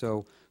website,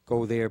 so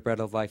go there,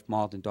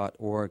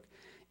 breadoflifemalden.org,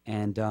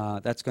 and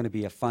that's going to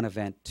be a fun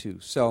event, too.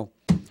 So,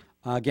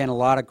 again, a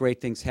lot of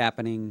great things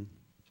happening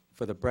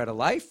for the Bread of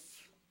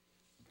Life,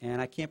 and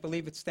I can't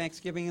believe it's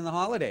Thanksgiving and the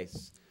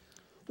holidays,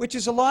 which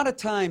is a lot of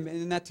time,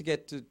 and not to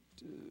get to...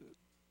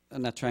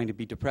 I'm not trying to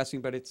be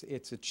depressing, but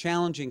it's a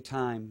challenging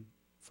time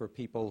for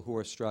people who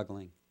are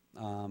struggling.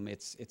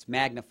 It's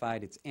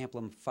magnified, it's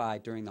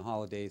amplified during the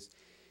holidays.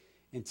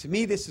 And to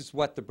me, this is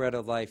what the Bread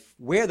of Life,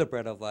 where the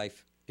Bread of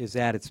Life is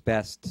at its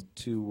best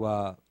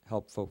to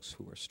help folks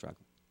who are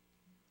struggling.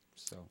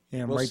 So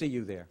And we'll right- see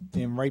you there.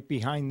 And right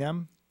behind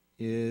them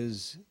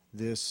is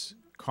this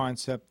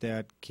concept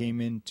that came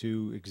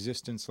into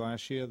existence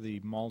last year, the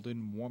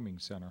Malden Warming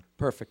Center,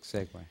 Perfect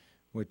segue.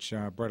 which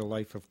Bread of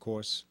Life, of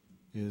course,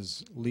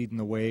 is leading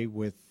the way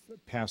with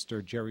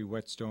Pastor Jerry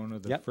Whetstone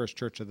of the Yep. First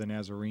Church of the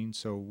Nazarene.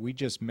 So we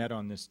just met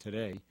on this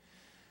today,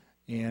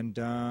 and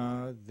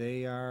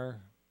they are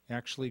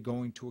actually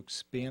going to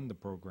expand the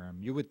program.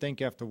 You would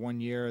think after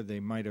 1 year they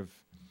might have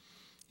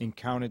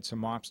encountered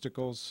some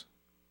obstacles,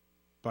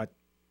 but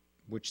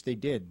which they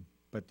did,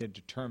 but they're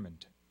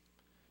determined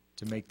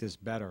to make this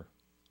better.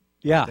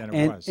 Yeah, than it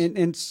and, was. and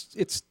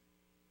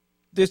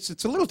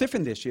it's a little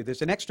different this year.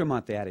 There's an extra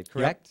month added,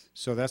 correct? Yep.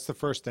 So that's the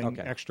first thing,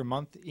 Okay. extra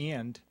month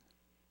and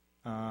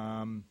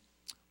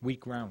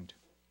week round.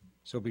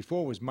 So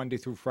before it was Monday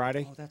through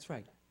Friday. Oh, that's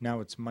right.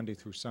 Now it's Monday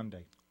through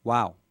Sunday.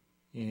 Wow.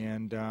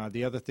 And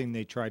the other thing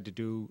they tried to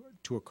do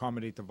to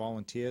accommodate the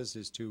volunteers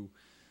is to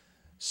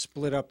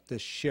split up the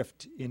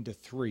shift into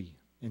 3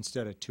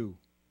 instead of 2.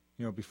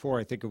 You know, before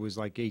I think it was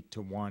like 8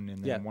 to 1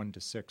 and then Yeah. 1 to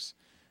 6.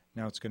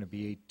 Now it's going to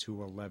be 8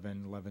 to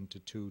 11, 11 to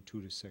 2,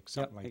 2 to 6,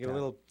 something like Make it that. a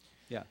little,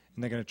 yeah.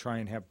 And they're going to try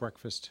and have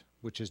breakfast,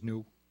 which is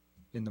new,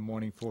 in the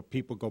morning for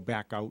people go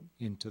back out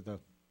into the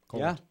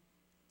cold. Yeah.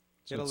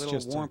 So Get a it's little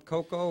just warm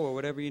cocoa or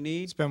whatever you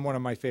need. It's been one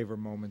of my favorite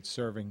moments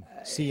serving,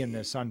 seeing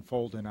this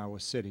unfold in our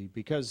city,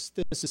 because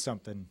this is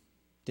something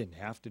didn't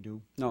have to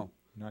do, No,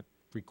 not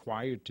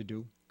required to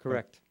do.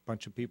 correct. A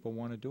bunch of people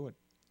want to do it.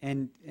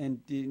 And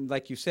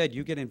like you said,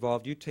 you get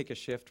involved. You take a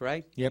shift,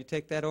 right? Yep. You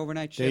take that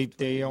overnight They shift.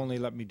 they only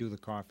let me do the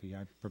coffee.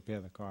 I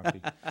prepare the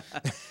coffee.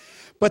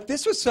 But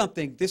this is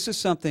something.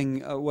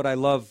 What I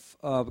love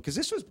because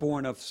this was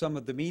born of some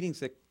of the meetings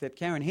that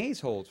Karen Hayes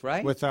holds,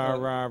 right? With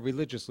our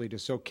religious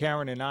leaders. So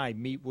Karen and I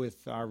meet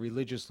with our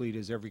religious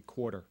leaders every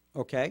quarter,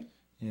 Okay.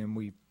 and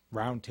we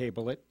round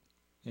table it.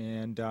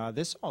 And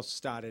this all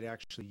started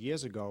actually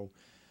years ago.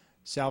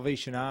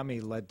 Salvation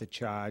Army led the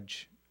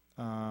charge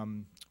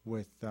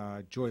with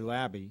Joy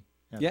Labby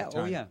at Yeah. the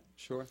time Oh, yeah.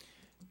 Sure.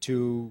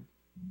 to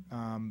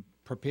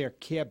prepare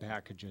care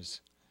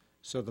packages.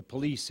 So the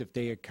police, if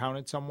they had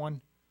counted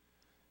someone,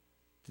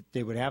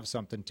 they would have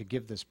something to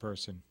give this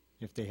person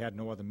if they had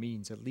no other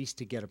means, at least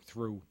to get them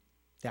through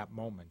that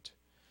moment.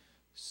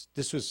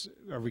 This was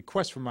a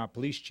request from our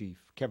police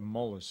chief, Kevin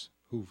Moelis,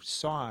 who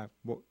saw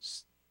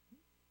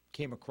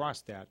came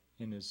across that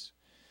in his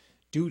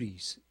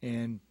duties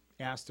and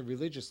asked the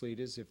religious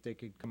leaders if they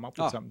could come up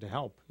with something to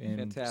help. And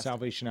Fantastic.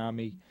 Salvation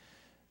Army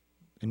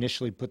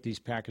initially put these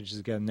packages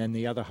together, and then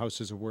the other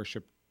houses of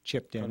worship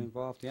chipped Got in.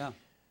 involved. Yeah.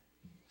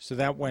 So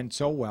that went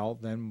so well,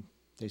 then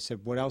they said,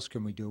 what else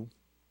can we do?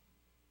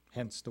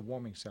 Hence the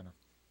warming center.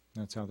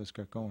 That's how this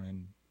got going.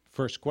 And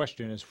first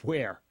question is,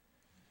 where?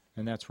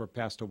 And that's where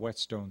Pastor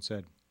Whetstone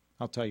said,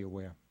 I'll tell you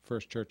where.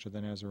 First Church of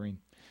the Nazarene.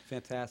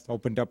 Fantastic.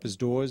 Opened up his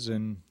doors,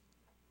 and,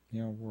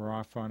 you know, we're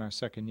off on our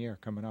second year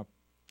coming up.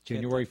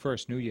 January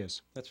 1st, New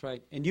Year's. That's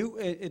right. And you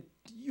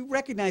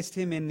recognized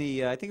him in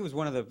the I think it was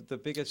one of the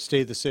biggest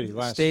State of the City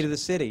last. State of the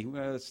City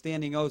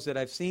standing O's that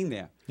I've seen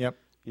there. Yep.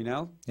 You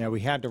know? Yeah, we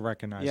had to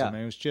recognize Yeah. him.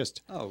 It was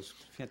just Oh, it was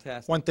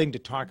fantastic. one thing to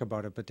talk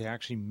about it, but to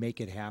actually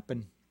make it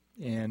happen.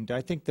 And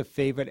I think the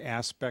favorite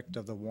aspect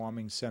of the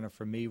warming center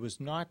for me was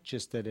not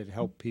just that it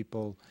helped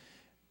people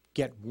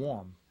get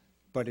warm,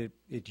 but it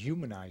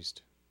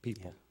humanized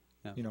people.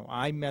 Yeah. You know,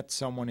 I met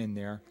someone in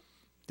there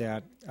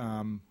that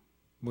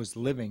was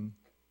living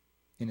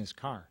in his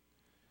car.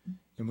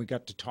 And we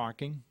got to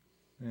talking,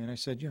 and I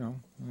said, you know,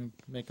 I'll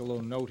make a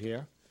little note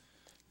here.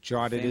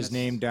 Jotted his Famous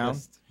name down.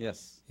 list.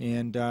 Yes.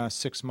 And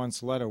 6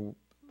 months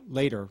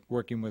later,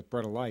 working with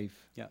Bread of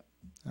Life, Yeah.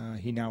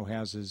 he now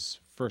has his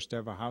first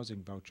ever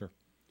housing voucher.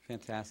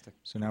 Fantastic.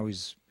 So now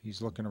he's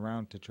looking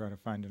around to try to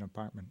find an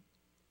apartment.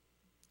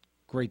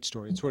 Great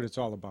story. It's what it's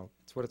all about.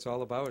 That's what it's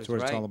all about. It's what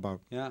right. it's all about.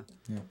 Yeah.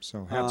 Yeah.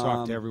 So hats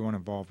off to everyone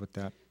involved with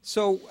that.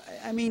 So,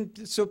 I mean,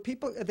 so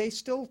people, are they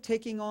still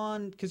taking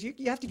on, because you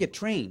have to get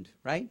trained,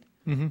 right?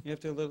 Mm-hmm. You have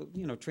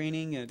to,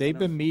 training. And, They've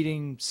been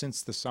meeting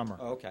since the summer.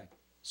 Oh, okay.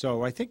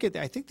 So I think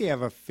they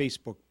have a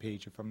Facebook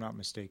page, if I'm not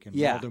mistaken.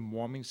 Yeah. Malden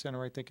Warming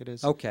Center, I think it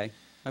is. Okay.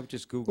 I would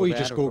just Google Well, you that.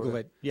 just or Google go-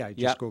 it. Yeah, you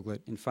Yep. just Google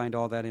it. And find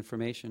all that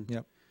information.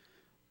 Yep.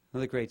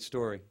 Another great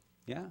story.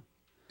 Yeah.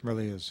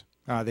 Really is.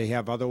 They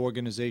have other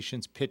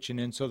organizations pitching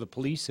in. So the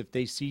police, if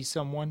they see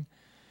someone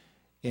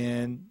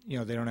and, you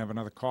know, they don't have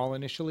another call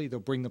initially, they'll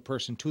bring the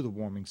person to the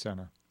warming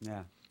center.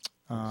 Yeah.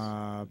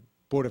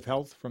 Board of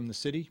Health from the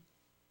city,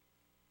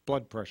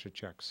 blood pressure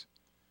checks.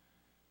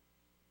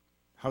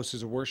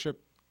 Houses of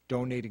worship,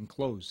 donating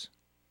clothes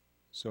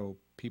so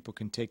people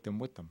can take them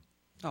with them.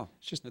 Oh,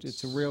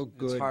 It's a real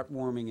good It's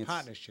heartwarming.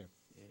 partnership.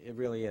 It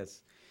really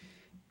is.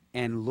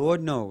 And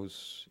Lord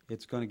knows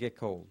it's going to get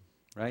cold,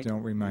 right?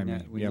 Don't remind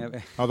me. We Yep.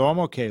 never, Although I'm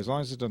okay as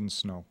long as it doesn't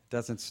snow.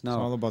 doesn't It's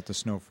all snow. about the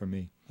snow for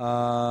me.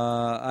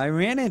 I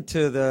ran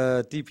into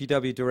the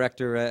DPW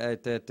director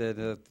at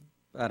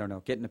I don't know,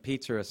 getting a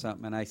pizza or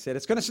something, and I said,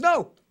 "It's going to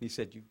snow." He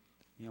said, "You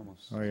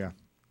almost." Oh yeah,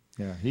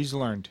 yeah. He's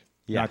learned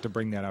Yeah. not to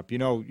bring that up. You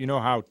know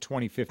how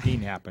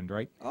 2015 happened,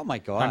 right? Oh my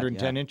God!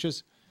 110 yeah.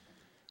 inches.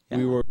 Yeah.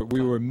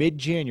 We were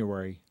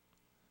mid-January,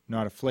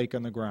 not a flake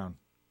on the ground.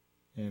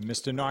 And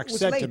Mr. Knox It was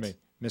said to late. me,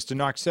 Mr.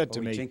 Knox said to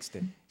we me, jinxed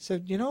it. he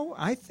said,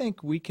 I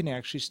think we can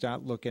actually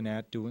start looking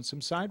at doing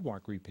some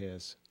sidewalk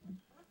repairs.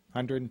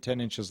 110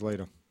 inches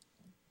later.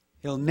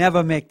 He'll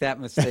never make that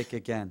mistake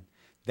again.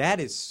 That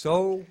is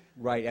so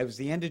right. It was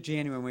the end of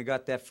January when we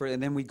got that first,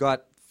 and then we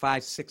got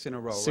 5, 6 in a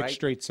row, right? 6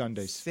 straight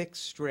Sundays. 6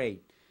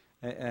 straight.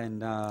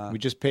 And We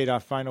just paid our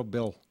final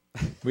bill.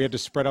 We had to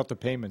spread out the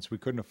payments. We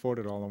couldn't afford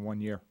it all in 1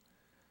 year.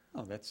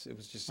 it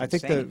was just I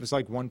think insane. that it was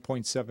like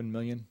 1.7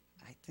 million.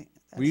 I think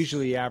We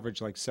usually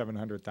average like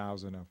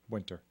 700,000 a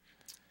winter.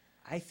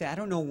 I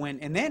don't know when,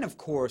 and then of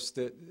course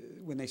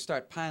when they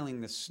start piling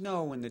the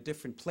snow in the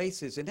different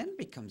places, and then it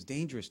becomes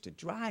dangerous to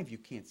drive. You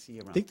can't see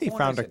around. I think they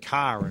corners found a and-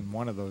 car in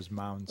one of those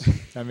mounds.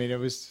 I mean,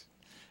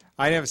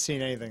 I never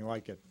seen anything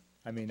like it.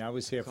 I mean, I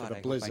was here God, for the I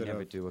hope blizzard I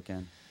never of do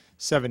again.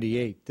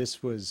 78.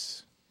 This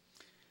was,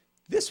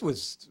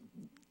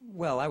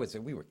 Well, I would say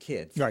we were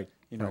kids. Right,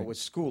 You know, right. it was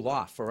school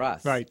off for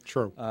us. right,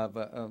 true.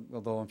 But,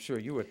 although I'm sure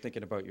you were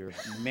thinking about your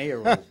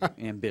mayoral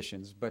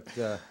ambitions, but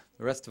the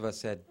rest of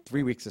us had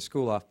 3 weeks of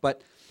school off.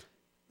 But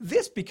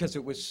this, because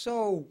it was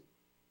so,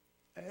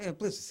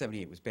 Blizzard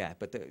 78 was bad,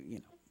 but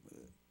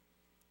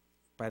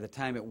by the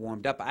time it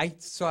warmed up, I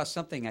saw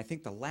something. I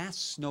think the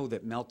last snow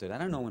that melted, I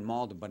don't know in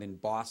Malden, but in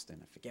Boston,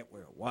 I forget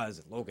where it was,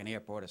 at Logan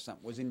Airport or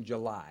something, was in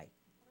July.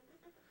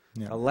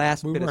 Yeah. The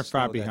last We bit of weren't snow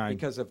far that- behind.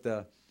 because of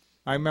the.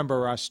 I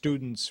remember our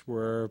students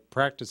were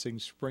practicing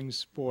spring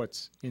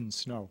sports in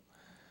snow.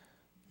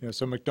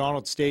 So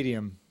McDonald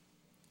Stadium,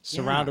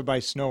 surrounded by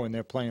snow, and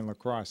they're playing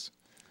lacrosse.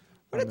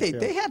 What on did the they?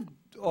 field. They had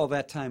all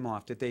that time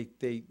off. Did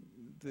they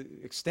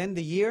extend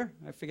the year?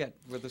 I forget.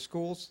 Were the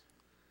schools?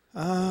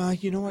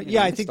 You know what? They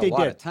Yeah, I missed think a they lot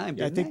did. of time,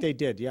 Yeah, I didn't think they? they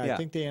did. Yeah, Yeah. I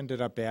think they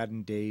ended up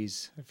adding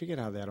days. I forget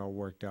how that all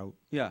worked out.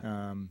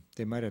 Yeah.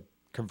 They might have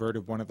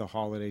converted one of the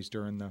holidays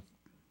during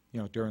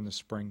the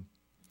spring,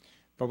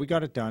 but we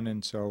got it done,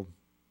 and so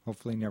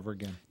hopefully never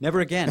again. Never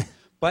again.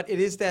 But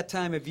it is that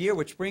time of year,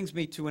 which brings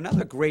me to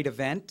another great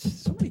event.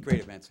 So many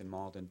great events in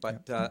Malden.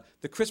 But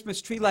the Christmas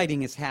tree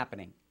lighting is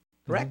happening,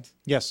 correct?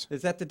 Yes,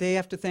 Is that the day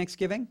after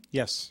Thanksgiving?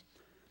 yes.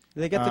 Did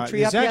they get the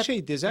tree up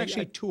yet? There's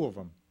actually two of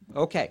them.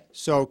 Okay.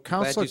 So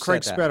Councilor you said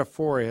Craig that.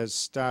 Spadafore has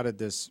started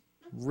this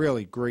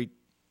really great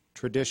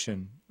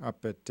tradition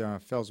up at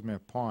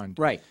Fellsmere Pond.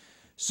 Right.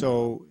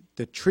 So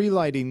the tree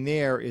lighting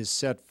there is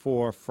set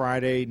for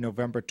Friday,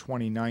 November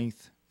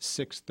 29th,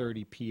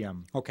 6:30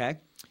 p.m. Okay.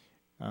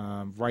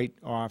 Right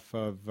off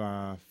of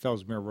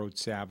Fellsmere Road,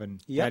 Savin,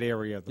 Yep. that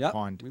area of the Yep.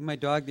 pond. We my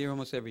dog there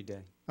almost every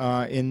day.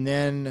 And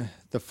then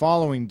the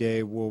following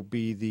day will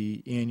be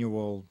the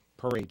annual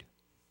parade,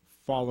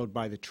 followed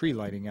by the tree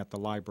lighting at the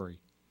library.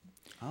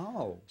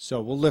 Oh.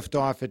 So we'll lift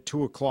off at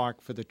 2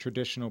 o'clock for the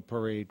traditional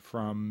parade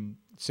from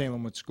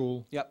Salem Wood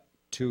School Yep.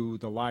 to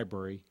the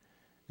library.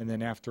 And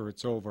then after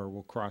it's over,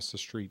 we'll cross the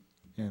street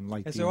and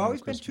light Has the there annual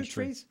always been two Christmas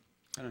tree. trees?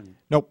 I don't know.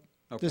 Nope.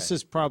 Okay. This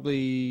is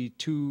probably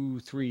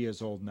 2-3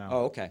 years old now.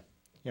 Oh, okay.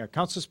 Yeah,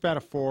 Councilor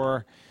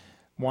Spadafore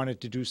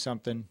wanted to do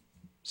something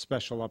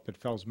special up at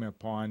Fellsmere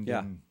Pond. Yeah.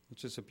 And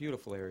Which is a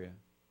beautiful area.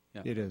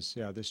 Yeah. it is,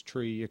 yeah. This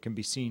tree, it can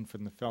be seen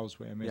from the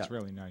Fellsway. I mean, it's Yeah.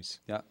 really nice.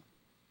 Yeah.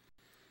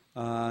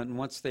 And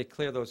once they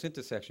clear those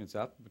intersections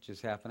up, which is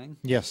happening,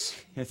 Yes.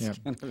 it's Yeah.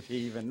 going to be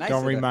even nicer.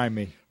 Don't remind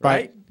me.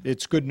 Right? But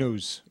it's good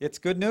news. It's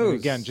good And news.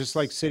 again, just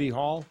like City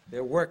Hall,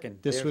 They're working.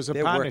 this was a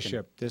they're working.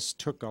 partnership. This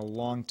took a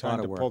long time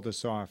Lot to of pull work.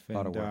 this off.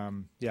 Lot of And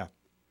work. yeah.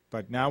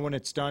 But now when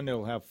it's done,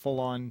 it'll have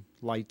full-on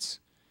lights,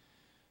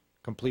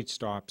 complete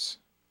stops,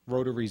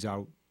 rotaries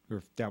out. Or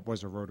if that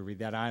was a rotary,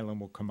 that island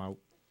will come out.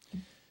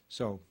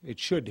 So it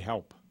should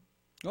help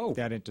Oh,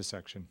 that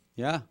intersection.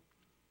 yeah.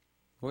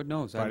 Lord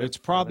knows. But live it's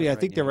probably, right I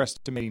think near they're it.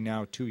 estimating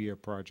now a 2-year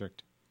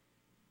project.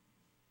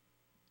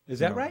 Is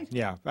You that know, right?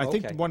 Yeah. I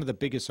think Okay. one of the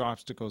biggest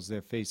obstacles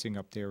they're facing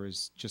up there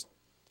is just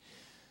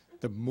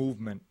the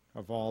movement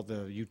of all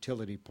the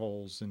utility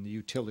poles and the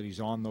utilities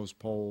on those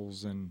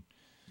poles, and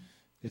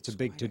it's a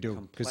big quite a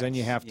to-do, because then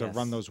you have to complex-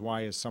 run yes. those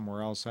wires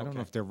somewhere else. I don't know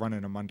Okay. if they're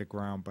running them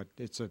underground, but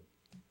it's a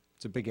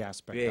big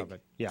aspect of Big.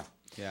 it. Yeah.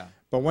 Yeah.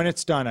 But when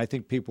it's done, I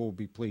think people will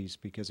be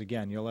pleased, because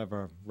again, you'll have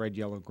a red,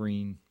 yellow,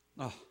 green,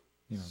 Oh,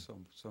 you know,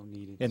 so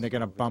needed. and they're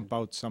going to so bump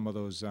out some of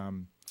those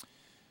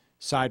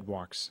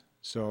sidewalks.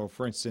 So,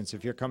 for instance,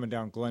 if you're coming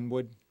down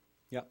Glenwood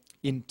Yep.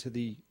 into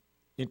the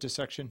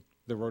intersection,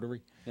 the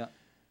rotary, Yeah.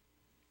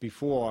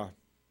 before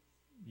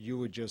you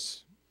would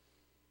just,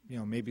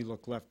 maybe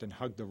look left and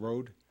hug the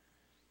road,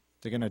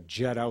 they're going to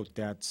jet out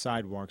that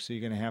sidewalk, so you're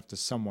going to have to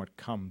somewhat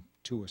come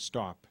to a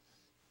stop,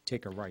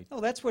 take a right. Oh,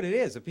 that's what it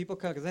is. The people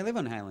come because they live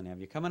on Highland Ave.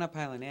 You're coming up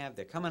Highland Ave.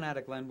 They're coming out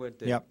of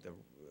Glenwood. Yep.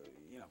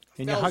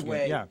 And you're hugging,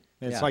 Fellsway. yeah.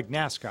 It's Yeah. like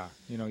NASCAR,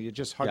 you're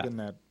just hugging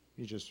that.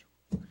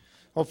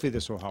 Hopefully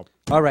this will help.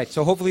 All right,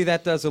 so hopefully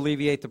that does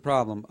alleviate the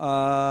problem.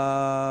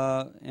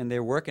 And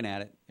they're working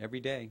at it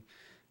every day.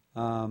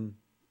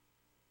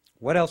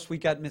 What else we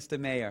got, Mr.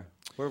 Mayor?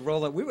 We're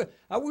rolling. We were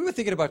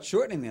thinking about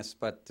shortening this,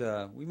 but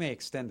we may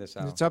extend this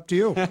out. It's up to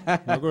you.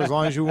 I'll go as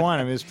long as you want.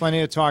 I mean, there's plenty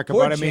to talk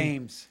Poor about.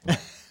 James.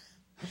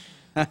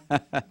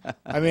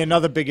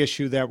 Another big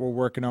issue that we're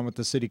working on with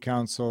the city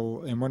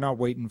council, and we're not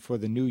waiting for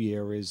the new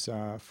year, is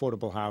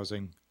affordable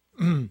housing.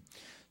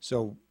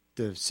 So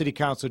the city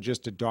council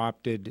just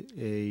adopted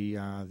the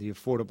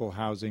Affordable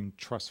Housing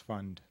Trust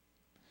Fund,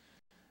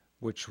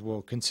 which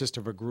will consist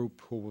of a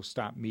group who will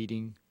stop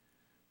meeting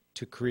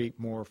to create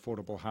more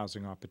affordable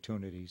housing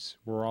opportunities.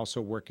 We're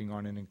also working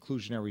on an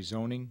inclusionary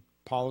zoning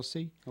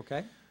policy,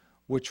 Okay.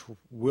 which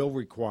will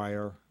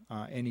require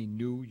any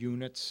new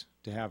units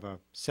to have a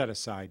set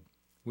aside.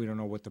 We don't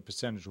know what the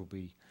percentage will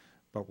be,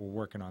 but we're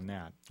working on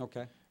that.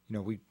 Okay. You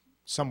know, we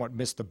somewhat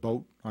missed the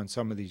boat on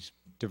some of these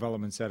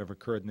developments that have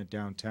occurred in the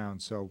downtown,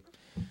 so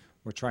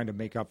we're trying to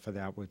make up for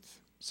that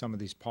with some of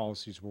these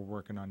policies we're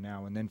working on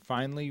now. And then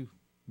finally,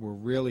 we're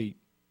really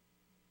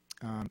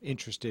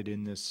interested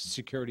in this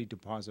security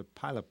deposit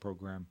pilot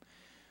program,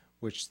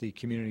 which the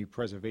Community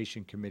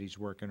Preservation Committee is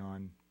working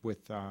on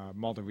with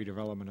Malden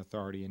Redevelopment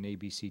Authority and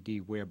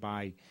ABCD,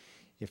 whereby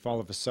if all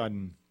of a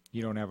sudden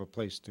you don't have a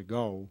place to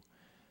go,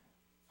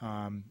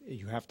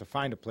 you have to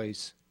find a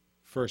place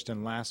first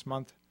and last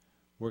month.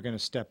 We're going to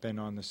step in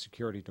on the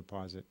security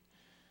deposit,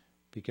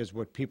 because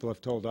what people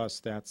have told us,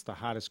 that's the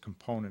hardest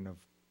component of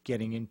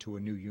getting into a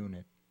new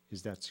unit,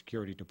 is that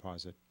security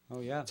deposit. Oh,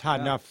 yeah. It's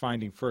hard yeah. enough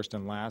finding first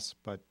and last,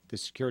 but the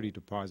security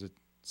deposit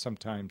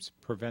sometimes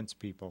prevents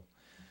people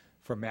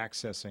from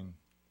accessing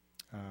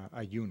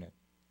a unit.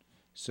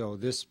 So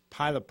this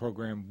pilot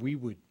program, we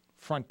would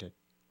front it.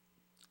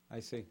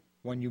 I see.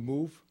 When you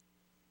move,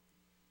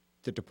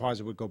 the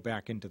deposit would go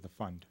back into the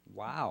fund.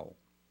 Wow.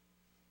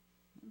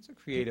 That's a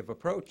creative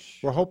approach.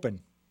 We're hoping.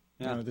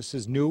 Yeah. You know, this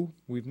is new.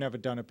 We've never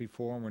done it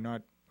before,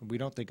 and we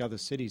don't think other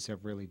cities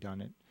have really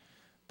done it,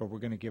 but we're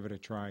going to give it a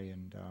try,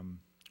 and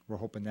we're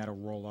hoping that'll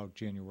roll out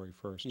January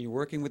 1st. You're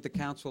working with the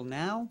council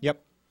now?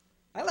 Yep.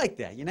 I like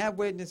that. You're not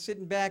waiting,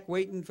 sitting back,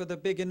 waiting for the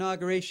big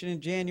inauguration in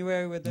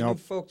January with the new Nope.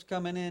 folks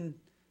coming in.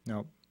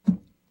 No. You're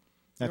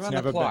That's on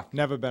the clock.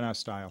 never been our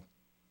style.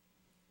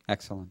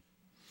 Excellent.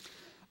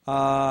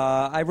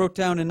 I wrote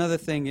down another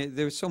thing.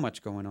 There's so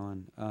much going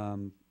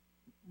on.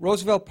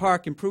 Roosevelt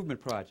Park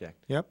Improvement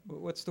Project. Yep.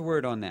 What's the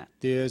word on that?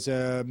 There's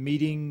a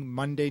meeting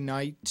Monday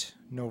night,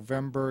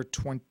 November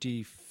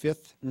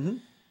 25th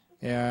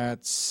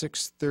at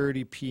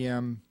 6:30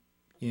 p.m.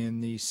 in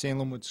the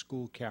Salemwood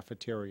School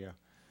cafeteria,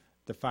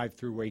 the 5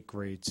 through 8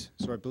 grades.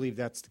 So I believe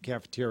that's the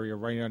cafeteria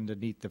right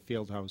underneath the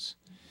field house.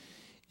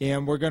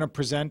 And we're going to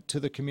present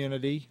to the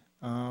community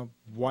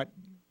what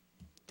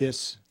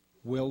this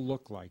will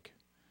look like,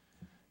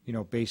 you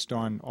know, based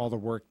on all the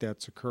work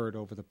that's occurred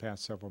over the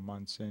past several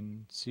months,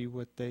 and see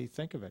what they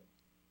think of it.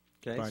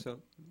 Okay, But-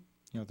 so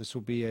You know, this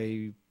will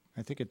be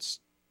I think it's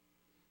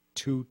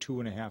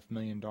 $2.5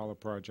 million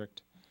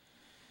project.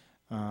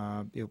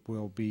 It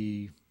will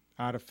be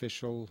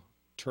artificial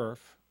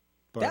turf.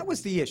 But that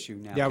was the issue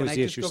now. That Can was I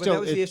the just issue. go over- Still, that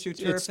was the it- issue, it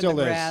turf and still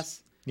the is.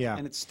 grass, Yeah.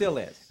 and it still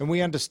is. And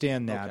we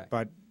understand that, Okay.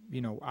 but,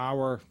 you know,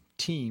 our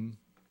team,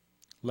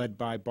 led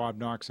by Bob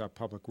Knox, our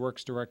Public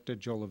Works Director,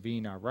 Joe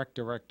Levine, our Rec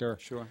Director,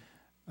 Sure.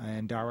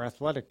 and our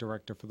Athletic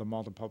Director for the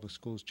Malden Public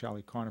Schools,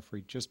 Charlie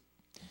Conifrey,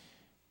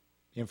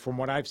 and from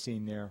what I've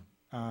seen there,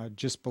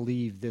 just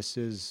believe this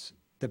is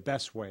the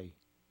best way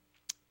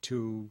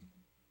to,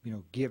 you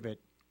know, give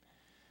it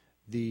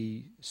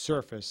the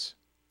surface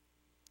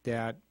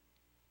that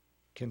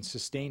can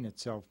sustain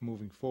itself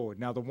moving forward.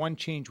 Now, the one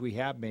change we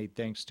have made,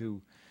 thanks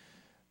to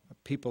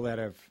people that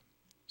have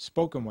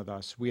spoken with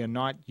us, we are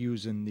not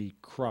using the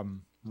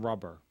crumb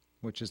rubber,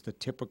 which is the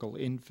typical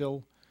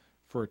infill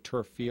for a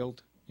turf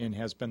field and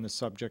has been the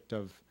subject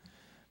of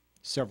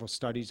several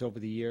studies over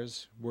the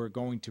years. We're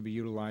going to be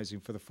utilizing,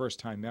 for the first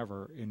time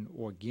ever, an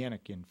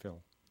organic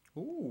infill.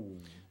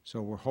 Ooh.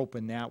 So we're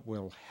hoping that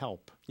will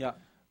help Yeah.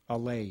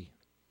 allay,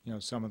 you know,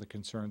 some of the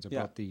concerns Yeah.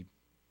 about the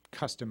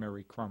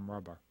customary crumb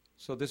rubber.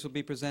 So this will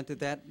be presented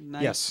that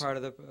night, Yes. part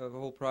of the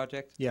whole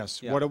project?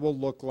 Yes, Yeah. what it will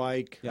look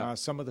like, Yeah.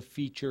 some of the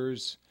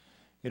features.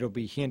 It'll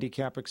be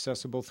handicap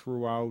accessible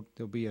throughout.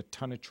 There'll be a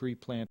ton of tree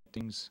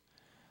plantings.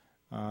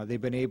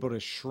 They've been able to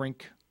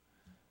shrink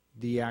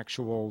the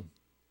actual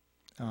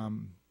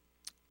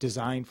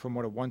design from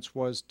what it once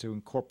was to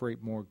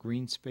incorporate more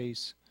green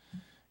space,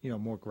 you know,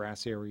 more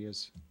grass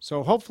areas.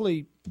 So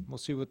hopefully we'll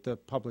see what the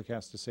public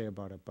has to say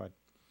about it, but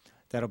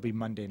that'll be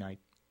Monday night.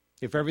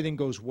 If everything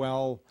goes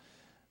well,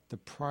 the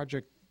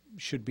project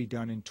should be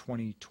done in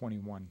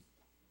 2021.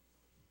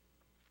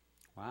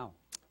 Wow.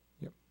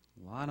 Yep.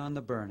 A lot on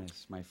the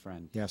burners, my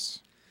friend.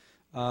 Yes.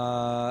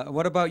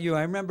 What about you?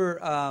 I remember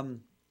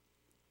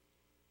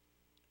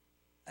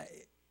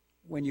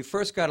when you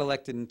first got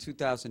elected in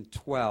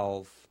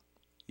 2012,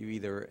 you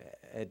either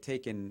had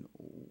taken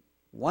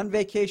one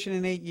vacation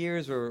in 8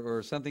 years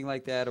or something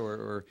like that,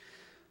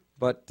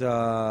 but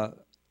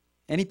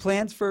any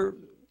plans for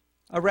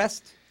a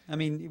rest? I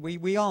mean,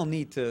 we all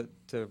need to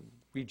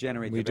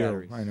regenerate We the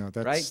batteries. do. I know.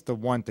 That's right? the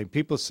one thing.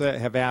 People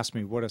have asked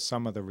me, what are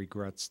some of the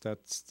regrets?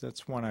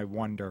 That's one I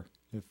wonder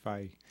if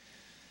I,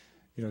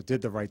 you know,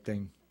 did the right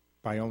thing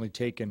by only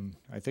taking,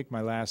 I think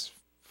my last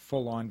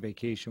full-on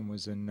vacation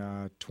was in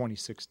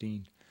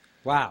 2016.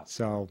 Wow.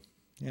 So,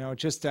 you know,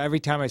 just every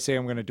time I say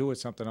I'm going to do it,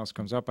 something else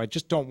comes up. I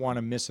just don't want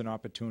to miss an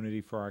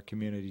opportunity for our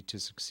community to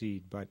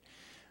succeed. But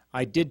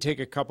I did take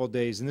a couple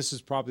days, and this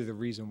is probably the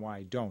reason why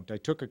I don't. I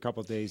took a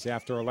couple days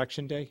after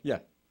Election Day. Yeah.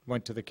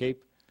 Went to the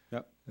Cape.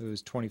 Yep. It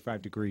was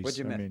 25 degrees. What'd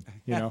you miss?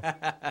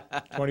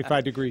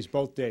 25 degrees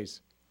both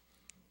days.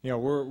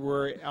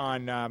 We're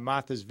on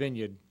Martha's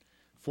Vineyard,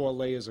 4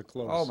 layers of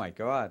clothes. Oh, my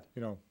God.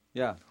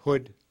 Yeah.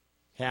 Hood,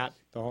 hat,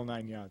 the whole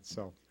 9 yards.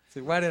 So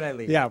why did I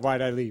leave? yeah,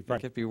 why'd I leave? I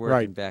Right. could be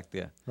working back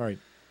there. Right.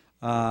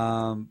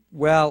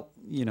 Well,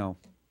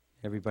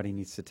 everybody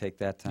needs to take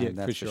that time, Yeah,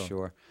 that's for for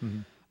sure.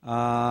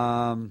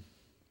 Mhm.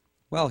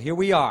 Well, here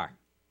we are.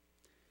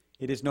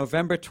 It is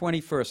November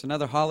 21st,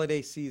 another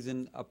holiday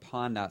season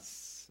upon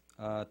us.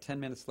 10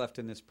 minutes left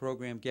in this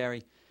program.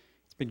 Gary,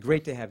 it's been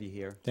great to have you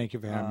here. Thank you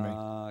for having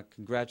me.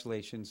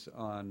 Congratulations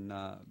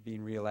on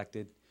being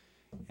reelected.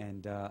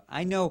 And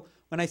I know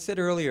when I said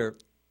earlier,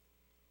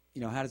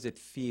 how does it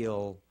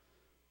feel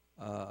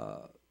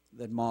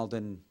that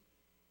Malden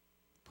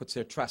puts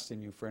their trust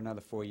in you for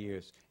another 4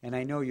 years? And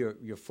I know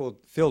you're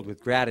filled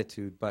with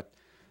gratitude, but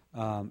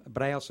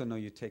I also know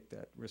you take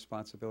that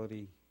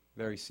responsibility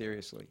very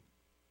seriously.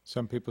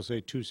 Some people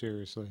say too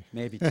seriously.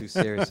 Maybe too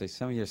seriously.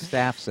 Some of your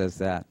staff says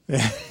that.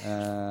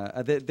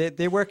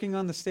 They're working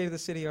on the state of the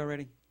city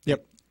already?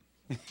 Yep.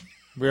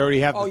 We already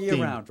have Oh, the year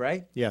theme. round,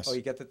 right? Yes. Oh,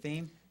 you got the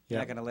theme? You're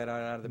Yeah. not going to let it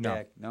out of the No.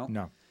 bag? No?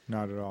 No,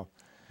 not at all.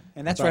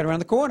 And that's But right around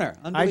the corner.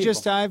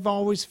 Unbelievable. I've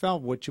always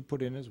felt what you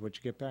put in is what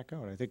you get back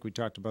out. I think we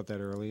talked about that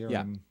earlier.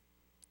 Yeah. And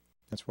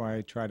that's why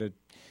I try to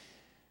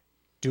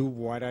do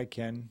what I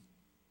can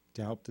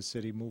to help the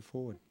city move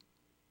forward.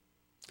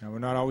 Now, we're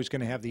not always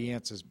going to have the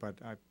answers, but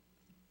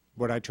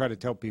what I try to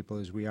tell people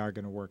is we are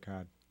going to work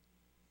hard.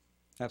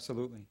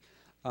 Absolutely.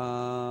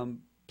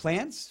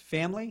 Plans?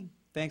 Family?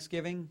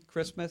 Thanksgiving?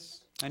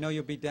 Christmas? I know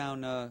you'll be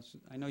down. I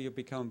know you'll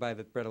be coming by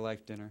the Bread of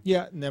Life dinner.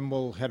 Yeah, and then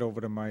we'll head over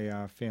to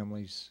my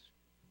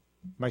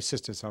my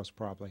sister's house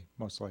probably,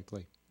 most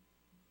likely.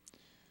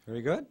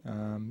 Very good.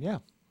 Yeah,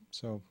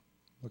 so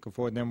looking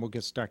forward. And then we'll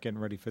get stuck getting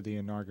ready for the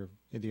inaugural.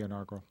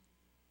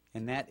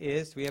 And that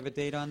is, do we have a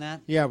date on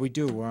that? Yeah, we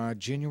do.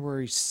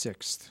 January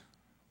 6th,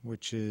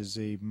 which is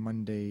a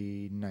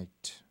Monday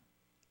night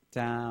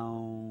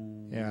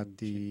Down at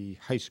the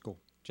high school,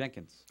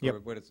 Jenkins. Yep. Or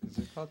what is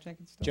it called?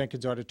 Jenkins? still?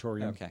 Jenkins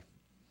Auditorium. Okay.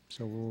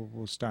 So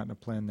we're starting to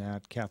plan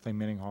that. Kathleen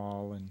Manning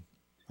Hall and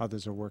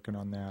others are working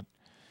on that.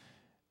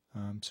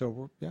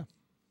 Yeah.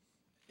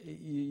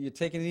 You're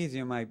taking it easy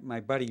on my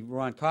buddy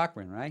Ron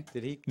Cochran, right?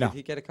 Did he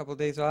get a couple of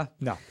days off?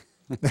 No.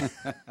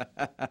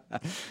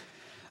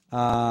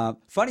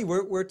 Funny,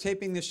 we're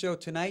taping this show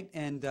tonight,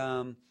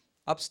 and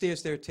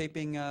upstairs they're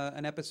taping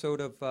an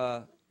episode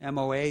of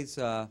MOA's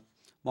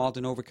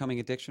Malden Overcoming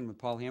Addiction with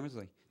Paul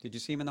Hammersley. Did you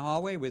see him in the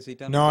hallway? Was he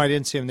done? No, I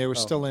didn't see him. They were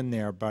Oh. still in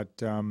there, but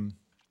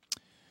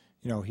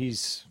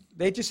he's.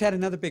 They just had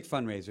another big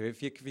fundraiser.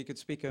 If you could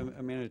speak a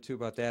minute or two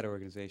about that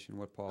organization,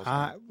 what Paul's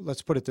doing.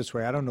 Let's put it this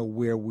way. I don't know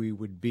where we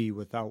would be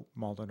without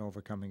Malden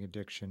Overcoming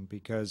Addiction,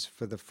 because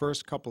for the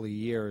first couple of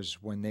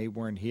years when they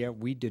weren't here,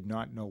 we did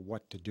not know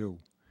what to do.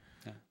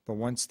 Yeah. But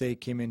once they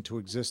came into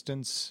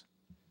existence,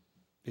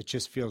 it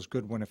just feels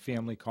good when a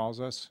family calls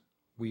us.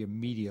 We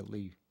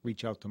immediately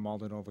reach out to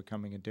Malden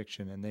Overcoming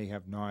Addiction, and they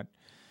have not.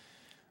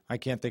 I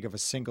can't think of a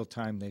single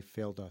time they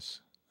failed us.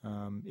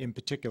 In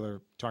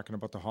particular, talking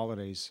about the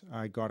holidays,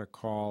 I got a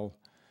call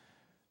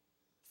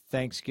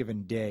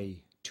Thanksgiving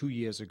Day 2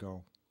 years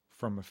ago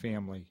from a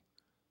family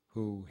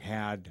who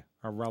had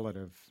a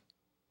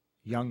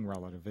young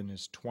relative in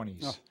his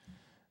 20s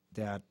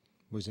that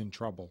was in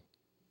trouble.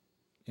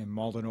 And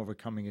Malden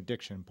Overcoming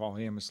Addiction, Paul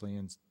Hammersley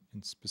in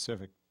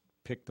specific,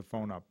 picked the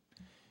phone up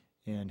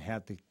and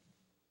had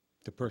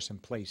the person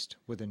placed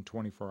within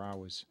 24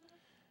 hours.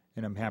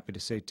 And I'm happy to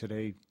say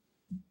today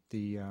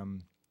the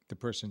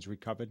person's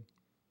recovered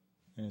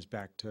and is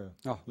back to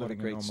What a living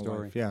a great normal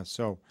story. life. Yeah,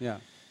 so Yeah.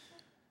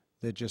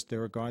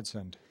 they're a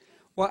godsend.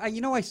 Well,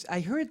 I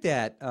heard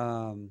that.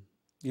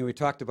 We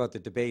talked about the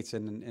debates,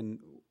 and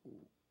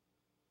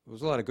there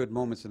was a lot of good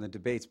moments in the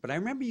debates. But I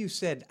remember you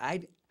said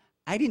I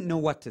didn't know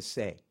what to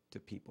say to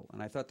people,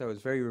 and I thought that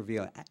was very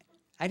revealing.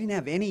 I didn't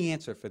have any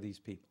answer for these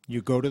people.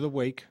 You go to the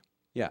wake,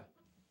 Yeah.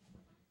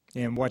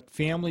 and what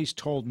families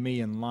told me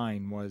in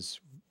line was,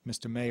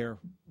 Mr. Mayor,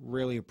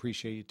 really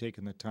appreciate you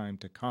taking the time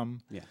to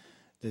come. Yeah.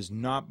 There's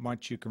not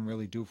much you can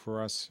really do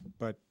for us,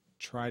 but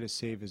try to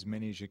save as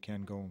many as you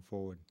can going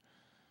forward.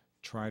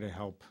 Try to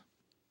help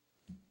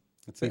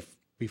That's it.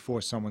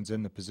 before someone's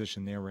in the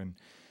position they're in.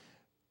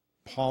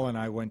 Paul and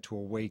I went to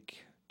a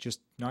wake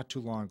just not too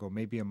long ago,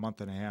 maybe a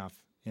month and a half,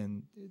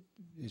 and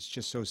it's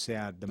just so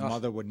sad. The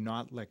mother would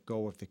not let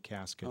go of the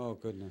casket. Oh,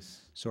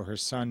 goodness. So her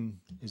son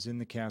is in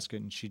the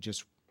casket, and she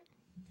just,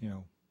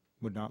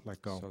 would not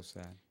let go. So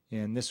sad.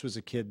 And this was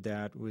a kid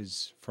that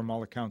was, from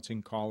all accounts,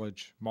 in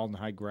college, Malden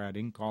High grad,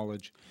 in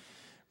college,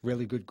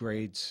 really good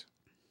grades,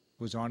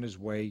 was on his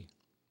way,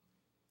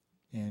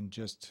 and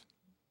just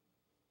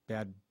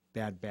bad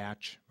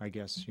batch, I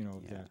guess,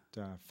 that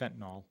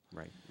fentanyl.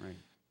 Right.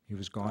 He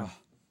was gone. Oh.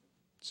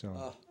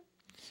 So,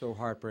 So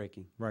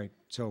heartbreaking. right.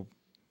 So,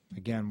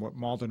 again, what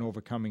Malden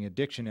Overcoming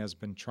Addiction has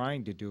been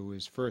trying to do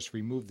is first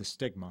remove the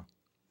stigma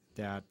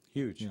that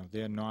Huge.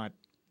 they're not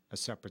a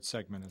separate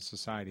segment of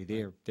society.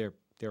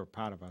 They're a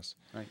part of us.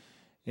 Right.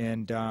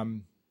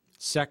 And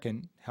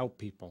second, help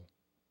people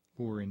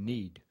who are in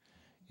need.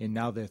 And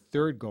now their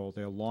third goal,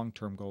 their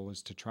long-term goal,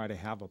 is to try to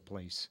have a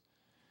place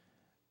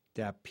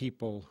that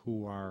people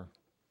who are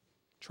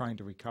trying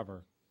to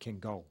recover can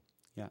go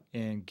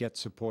and get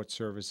support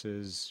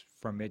services,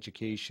 from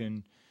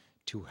education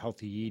to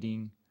healthy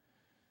eating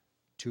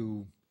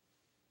to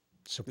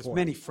support. There's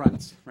many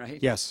fronts, right?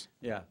 Yes.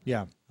 Yeah.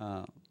 Yeah.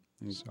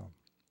 So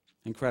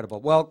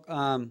incredible. Well,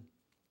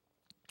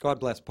 God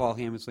bless Paul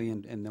Hammersley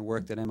and the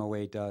work that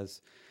MOA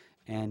does,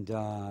 and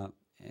to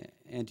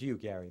you,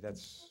 Gary.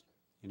 That's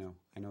I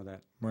know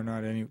that.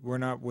 We're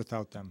not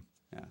without them.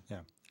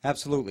 Yeah.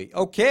 Absolutely.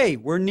 Okay,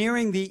 we're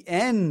nearing the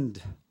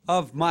end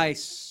of my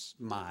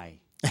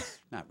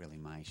not really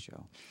my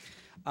show.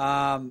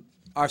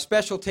 Our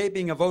special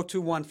taping of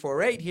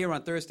 02148 here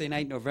on Thursday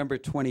night, November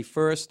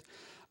 21st.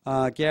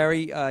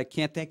 Gary, I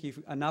can't thank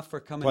you enough for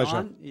coming Pleasure.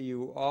 on.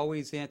 You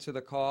always answer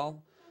the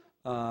call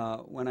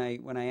when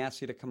I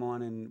ask you to come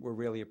on, and we're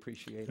really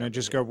appreciative. And I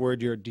just got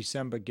word your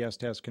December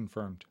guest has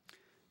confirmed.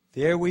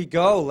 There we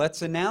go.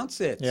 Let's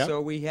announce it. Yep. So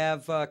we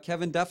have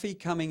Kevin Duffy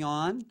coming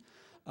on.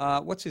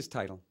 What's his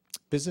title?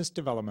 Business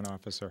Development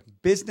Officer.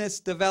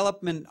 Business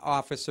Development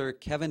Officer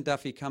Kevin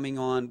Duffy coming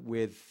on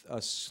with a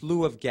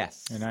slew of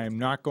guests. And I am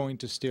not going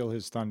to steal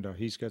his thunder.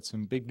 He's got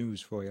some big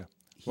news for you.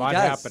 He A lot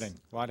does. happening.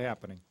 A lot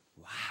happening.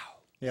 Wow.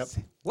 Yep.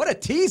 What a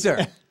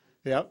teaser.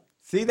 Yep.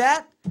 See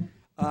that?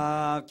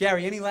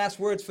 Gary, any last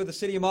words for the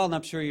City of Malden?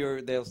 I'm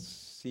sure they'll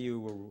see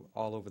you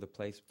all over the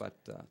place, but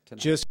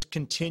tonight. Just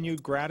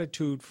continued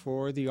gratitude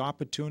for the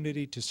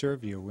opportunity to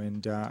serve you.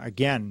 And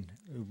again,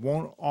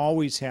 won't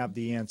always have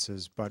the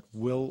answers, but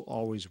will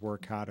always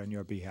work hard on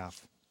your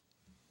behalf.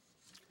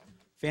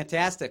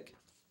 Fantastic.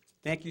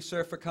 Thank you,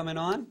 sir, for coming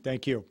on.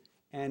 Thank you.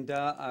 And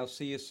I'll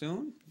see you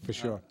soon. For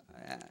sure.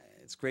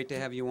 It's great to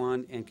have you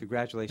on, and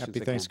congratulations Happy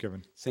again.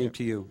 Thanksgiving. Same Yep.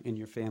 to you and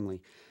your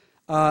family.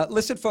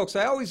 Listen, folks,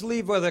 I always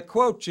leave with a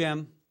quote,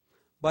 Jim,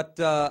 but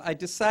I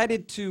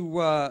decided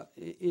to,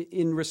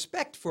 in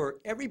respect for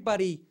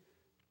everybody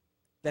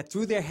that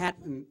threw their hat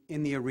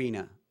in the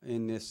arena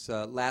in this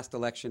last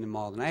election in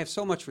Malden. I have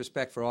so much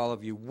respect for all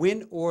of you,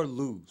 win or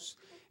lose.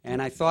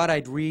 And I thought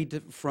I'd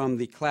read from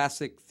the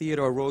classic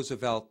Theodore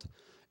Roosevelt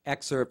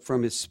excerpt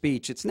from his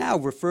speech. It's now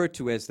referred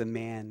to as the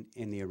man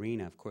in the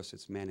arena. Of course,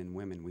 it's men and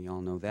women. We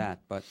all know that.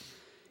 But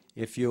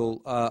if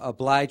you'll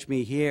oblige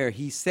me here,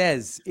 he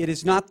says, "It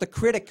is not the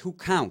critic who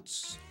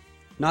counts,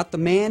 not the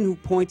man who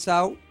points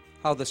out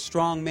how the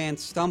strong man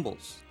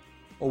stumbles,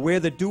 or where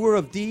the doer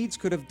of deeds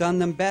could have done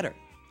them better.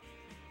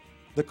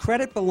 The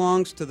credit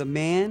belongs to the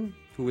man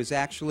who is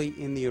actually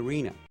in the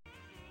arena,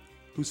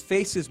 whose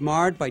face is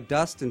marred by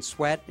dust and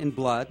sweat and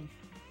blood,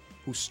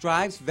 who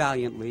strives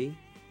valiantly,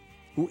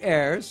 who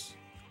errs,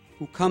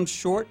 who comes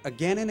short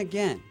again and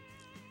again,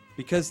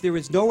 because there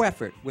is no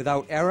effort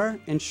without error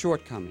and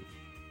shortcoming,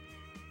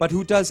 but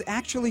who does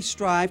actually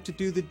strive to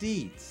do the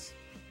deeds,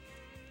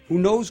 who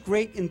knows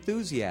great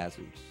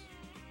enthusiasms,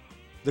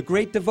 the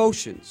great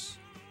devotions,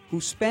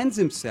 who spends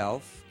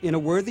himself in a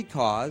worthy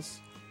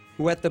cause,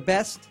 who at the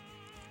best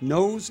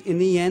knows in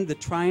the end the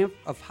triumph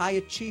of high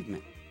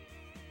achievement,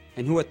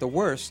 and who at the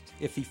worst,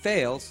 if he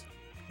fails,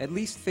 at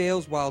least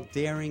fails while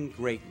daring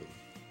greatly.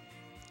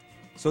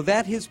 So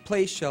that his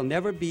place shall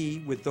never be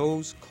with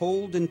those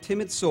cold and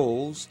timid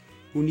souls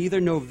who neither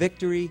know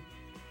victory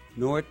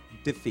nor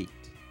defeat."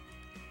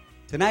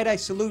 Tonight I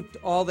salute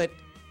all that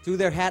threw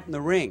their hat in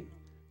the ring.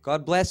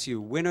 God bless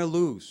you, win or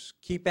lose.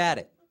 Keep at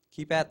it.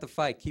 Keep at the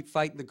fight. Keep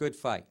fighting the good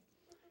fight.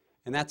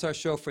 And that's our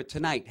show for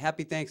tonight.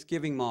 Happy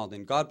Thanksgiving,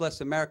 Malden. God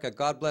bless America.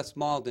 God bless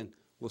Malden.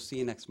 We'll see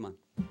you next month.